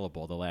being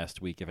available the last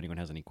week if anyone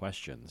has any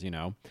questions, you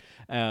know.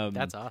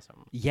 That's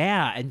awesome.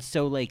 Yeah, and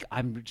so like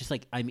I'm just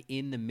like I'm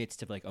in the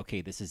midst of like,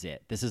 okay, this is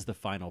it. This is the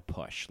final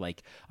push.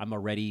 Like I'm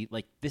already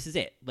like this is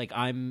it. Like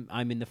I'm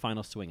in the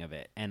final swing of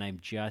it, and I'm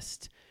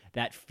just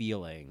that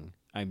feeling.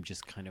 I'm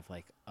just kind of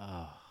like,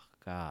 oh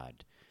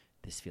God,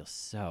 this feels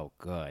so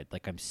good.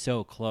 Like I'm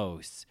so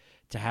close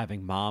to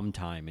having mom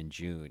time in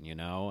June. You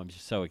know, I'm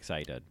just so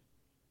excited.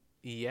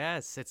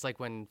 Yes, it's like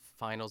when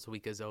finals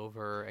week is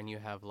over and you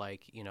have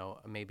like, you know,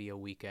 maybe a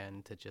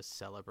weekend to just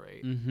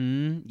celebrate.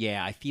 Mm-hmm.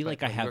 Yeah, I feel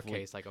like I in have your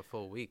case like a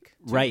full week,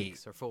 2 Right.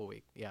 weeks or full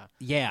week. Yeah.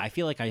 Yeah, I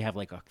feel like I have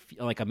like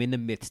I'm in the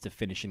midst of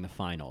finishing the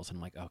finals. And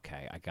I'm like,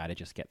 okay, I got to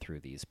just get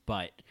through these,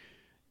 but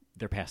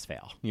they're pass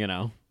fail, you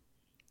know?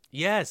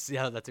 Yes,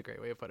 yeah, that's a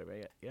great way of putting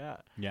it. Yeah.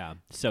 Yeah.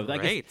 So I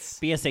Great. guess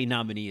BSA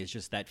nominee is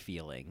just that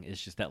feeling.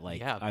 It's just that like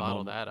Yeah,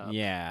 bottle that up.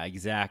 Yeah,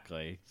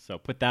 exactly. So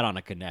put that on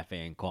a knefe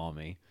and call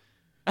me.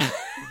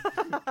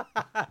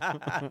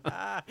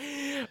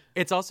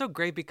 It's also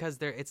great because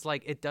it's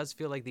like it does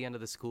feel like the end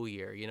of the school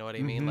year, you know what I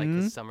mean? Like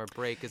the summer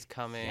break is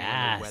coming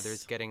and the Yes.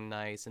 weather's getting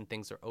nice and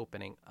things are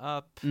opening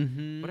up.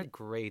 Mm-hmm. What a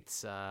great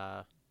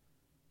time.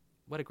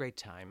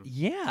 to make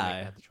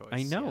Yeah, that choice.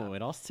 I know. Yeah.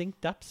 It all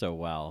synced up so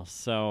well.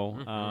 So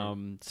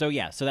so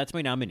that's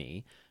my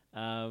nominee.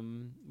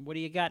 What do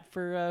you got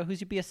for who's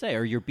your BSA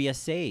or your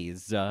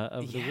BSAs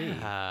of the week?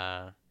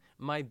 Yeah.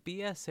 My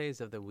BSAs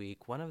of the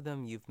week, one of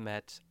them you've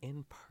met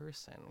in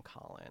person,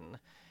 Colin,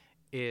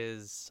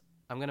 is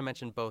I'm going to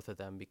mention both of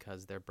them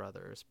because they're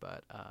brothers,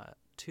 but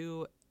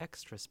two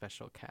extra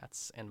special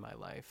cats in my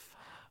life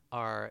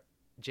are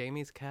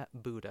Jamie's cat,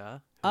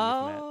 Buddha, who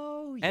you've met.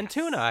 Oh, And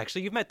Tuna,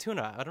 actually, you've met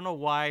Tuna. I don't know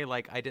why,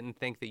 like, I didn't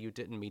think that you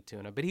didn't meet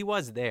Tuna, but he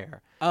was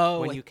there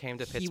when you came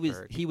to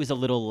Pittsburgh. He was a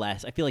little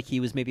less. I feel like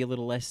he was maybe a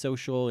little less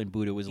social, and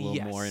Buddha was a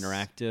little more Yes.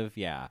 interactive.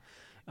 Yeah.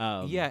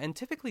 Yeah, and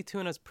typically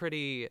Tuna's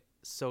pretty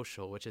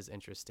social, which is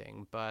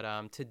interesting.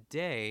 But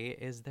today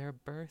is their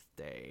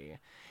birthday.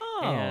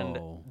 Oh. And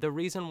the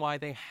reason why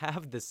they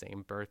have the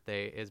same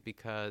birthday is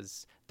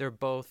because they're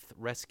both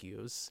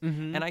rescues.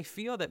 Mm-hmm. And I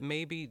feel that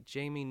maybe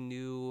Jamie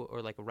knew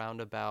or like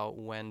roundabout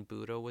when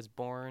Buddha was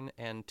born.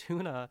 And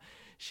Tuna,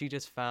 she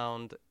just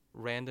found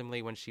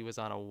randomly when she was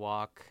on a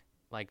walk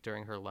like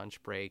during her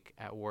lunch break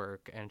at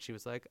work, and she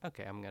was like,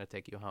 okay, I'm going to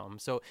take you home.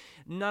 So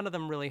none of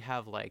them really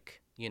have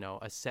like, you know,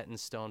 a set in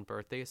stone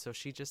birthday. So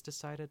she just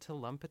decided to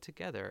lump it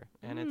together.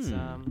 And it's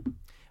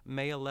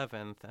May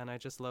 11th. And I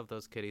just love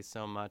those kitties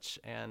so much.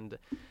 And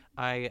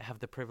I have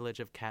the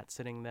privilege of cat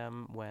sitting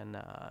them when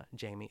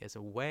Jamie is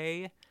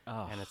away.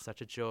 And it's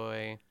such a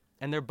joy.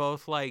 And they're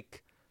both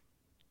like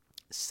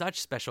such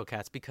special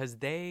cats because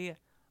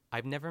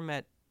I've never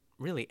met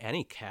really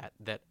any cat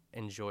that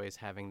enjoys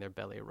having their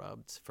belly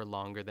rubbed for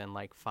longer than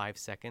like 5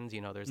 seconds.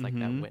 You know, there's like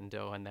that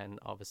window, and then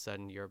all of a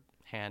sudden your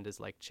hand is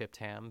like chipped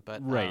ham.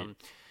 But Right.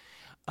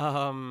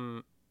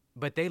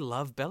 But they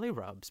love belly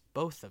rubs,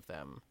 both of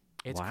them.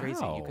 It's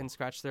crazy. You Wow. can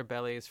scratch their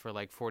bellies for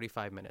like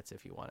 45 minutes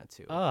if you wanted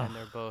to, and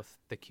they're both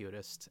the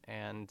cutest.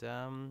 And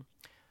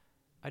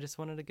I just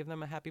wanted to give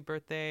them a happy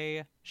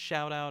birthday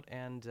shout out,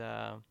 and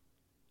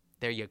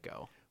there you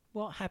go.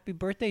 Well, happy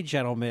birthday,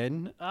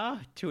 gentlemen.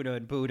 Tuna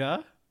and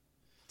Buddha.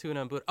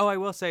 Tuna and Buddha. Oh, I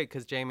will say,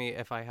 because Jamie,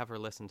 if I have her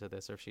listen to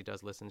this, or if she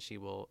does listen, she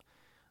will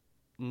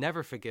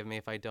never forgive me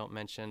if I don't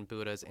mention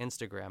Buddha's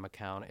Instagram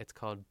account. It's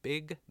called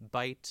Big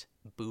Bite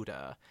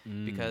Buddha.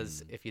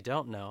 Because if you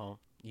don't know,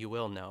 you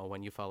will know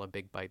when you follow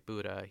Big Bite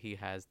Buddha. He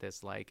has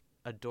this like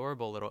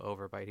adorable little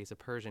overbite. He's a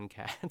Persian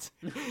cat.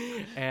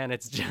 And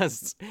it's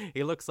just,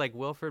 he looks like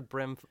Wilford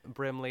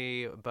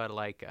Brimley, but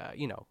like,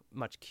 you know,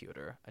 much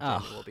cuter.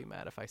 Jamie will be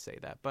mad if I say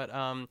that. But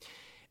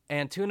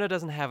And Tuna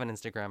doesn't have an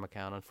Instagram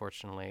account,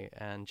 unfortunately.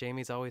 And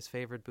Jamie's always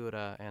favored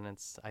Buddha, and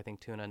I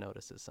think Tuna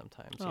notices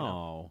sometimes. You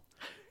know?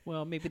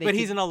 Well, maybe they. But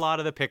he's in a lot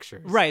of the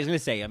pictures. Right, I was gonna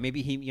say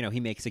maybe he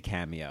makes a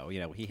cameo. He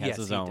has Yes,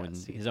 his he own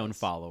does, he his own does.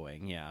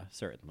 following. Yeah,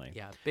 certainly.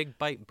 Yeah, Big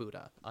Bite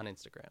Buddha on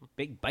Instagram.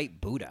 Big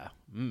Bite Buddha.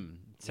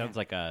 Sounds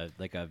like a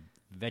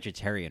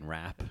vegetarian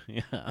wrap.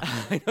 Yeah.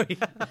 I know,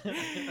 yeah.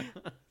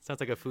 Sounds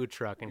like a food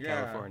truck in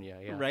California.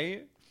 Yeah.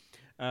 Right.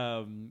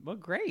 Well,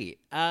 great.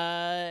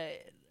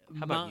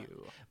 How about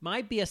you?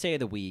 My BSA of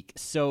the week.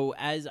 So,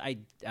 as I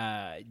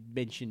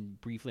mentioned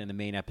briefly in the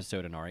main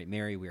episode on All Right,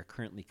 Mary, we are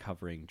currently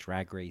covering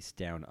Drag Race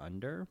Down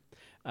Under,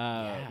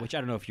 which I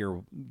don't know if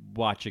you're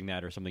watching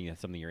that or something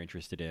you're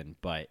interested in,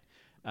 but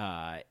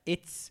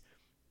it's.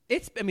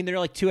 I mean, there are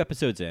like 2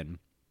 episodes in,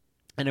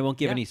 and I won't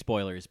give any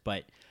spoilers,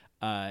 but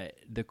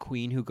the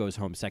queen who goes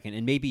home second,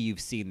 and maybe you've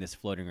seen this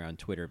floating around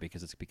Twitter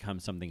because it's become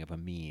something of a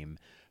meme,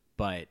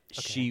 but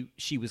she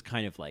was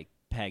kind of like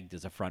pegged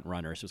as a front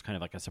runner, so it was kind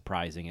of like a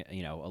surprising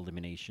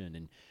elimination,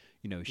 and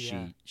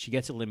she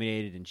gets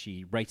eliminated and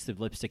she writes the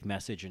lipstick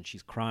message and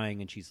she's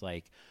crying and she's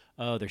like,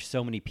 oh, there's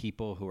so many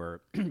people who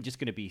are just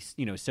going to be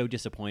so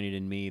disappointed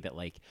in me that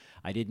like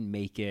I didn't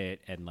make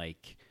it, and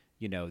like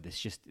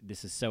this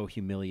is so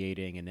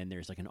humiliating. And then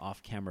there's like an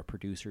off-camera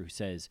producer who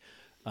says,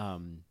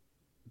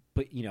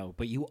 but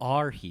you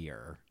are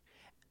here.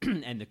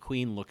 And the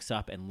queen looks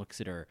up and looks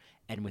at her,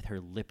 and with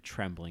her lip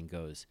trembling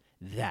goes,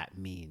 that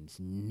means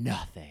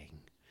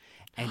nothing.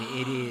 And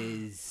it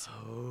is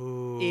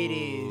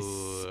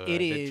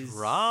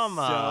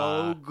drama.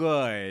 So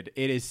good.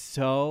 It is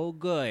so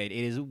good.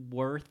 It is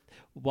worth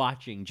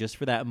watching just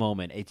for that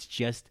moment. It's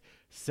just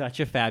such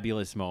a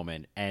fabulous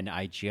moment, and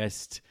I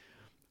just.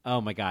 Oh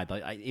my God!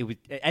 It was,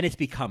 and it's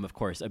become, of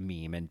course, a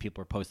meme, and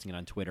people are posting it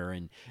on Twitter,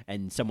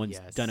 and someone's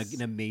done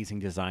an amazing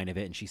design of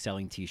it, and she's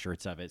selling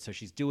T-shirts of it, so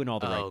she's doing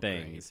all the right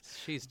things. Great.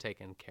 She's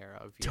taken care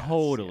of.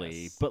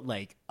 Totally, yes. But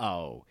like,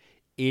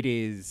 it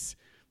is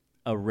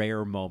a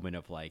rare moment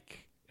of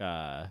like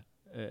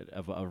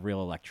of a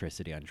real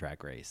electricity on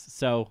Drag Race.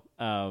 So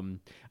I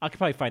could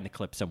probably find the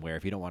clip somewhere.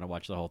 If you don't want to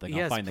watch the whole thing,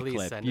 Yes, I'll find the please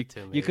clip. send it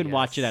to me, You can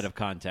watch it yes. out of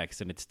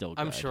context, and it's still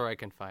good. I'm sure I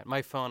can find.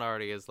 My phone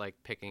already is like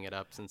picking it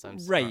up since I'm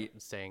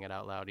saying it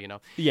out loud.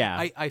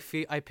 Yeah.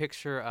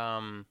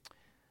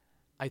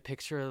 I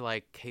picture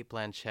like Kate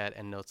Blanchett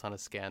and Notes on a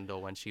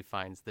Scandal when she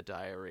finds the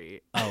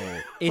diary.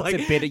 Oh, it's like,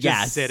 a bit of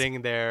just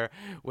sitting there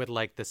with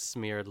like the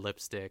smeared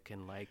lipstick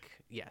and like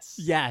yes,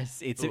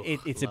 it's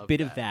a bit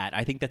of that.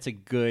 I think that's a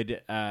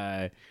good.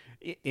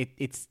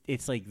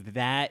 It's like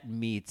that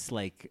meets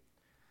like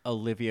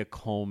Olivia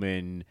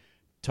Colman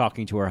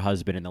talking to her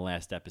husband in the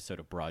last episode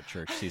of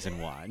Broadchurch season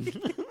 1.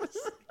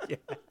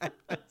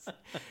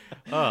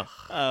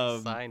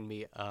 Sign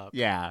me up.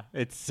 Yeah,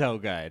 it's so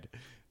good.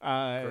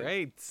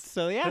 Great.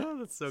 So yeah,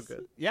 that's so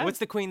good. Yeah. What's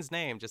the queen's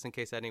name, just in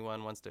case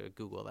anyone wants to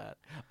Google that?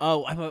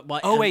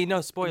 Wait,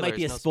 no spoilers. It might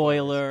be a no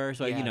spoiler, spoilers.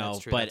 so Yeah,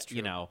 but that's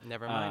true.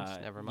 Never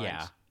mind.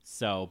 Yeah.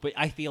 So, but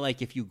I feel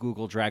like if you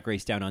Google Drag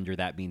Race Down Under,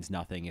 that means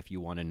nothing. If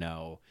you want to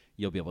know,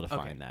 you'll be able to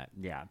find that.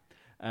 Yeah.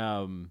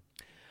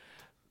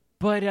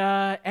 But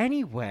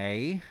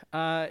anyway,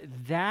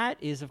 that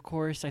is, of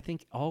course, I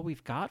think all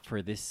we've got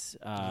for this.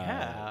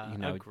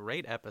 A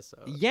great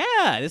episode.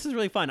 Yeah, this is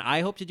really fun.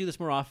 I hope to do this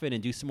more often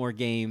and do some more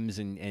games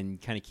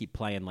and kind of keep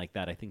playing like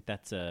that. I think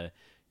that's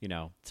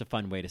it's a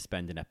fun way to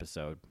spend an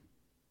episode.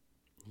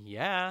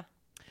 Yeah.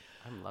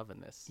 I'm loving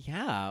this.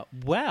 Yeah.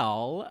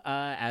 Well,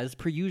 as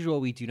per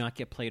usual, we do not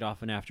get played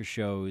off in after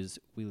shows.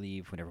 We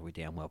leave whenever we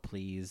damn well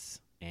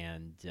please.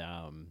 And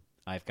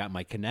I've got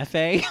my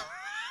Knefe.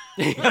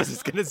 I was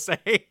just going to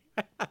say.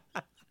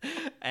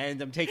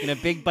 And I'm taking a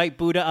big bite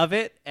Buddha of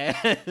it.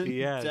 And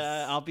Yes.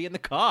 I'll be in the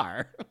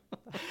car.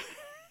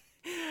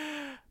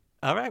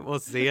 All right. We'll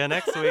see you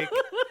next week.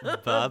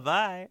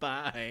 Bye-bye.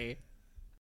 Bye.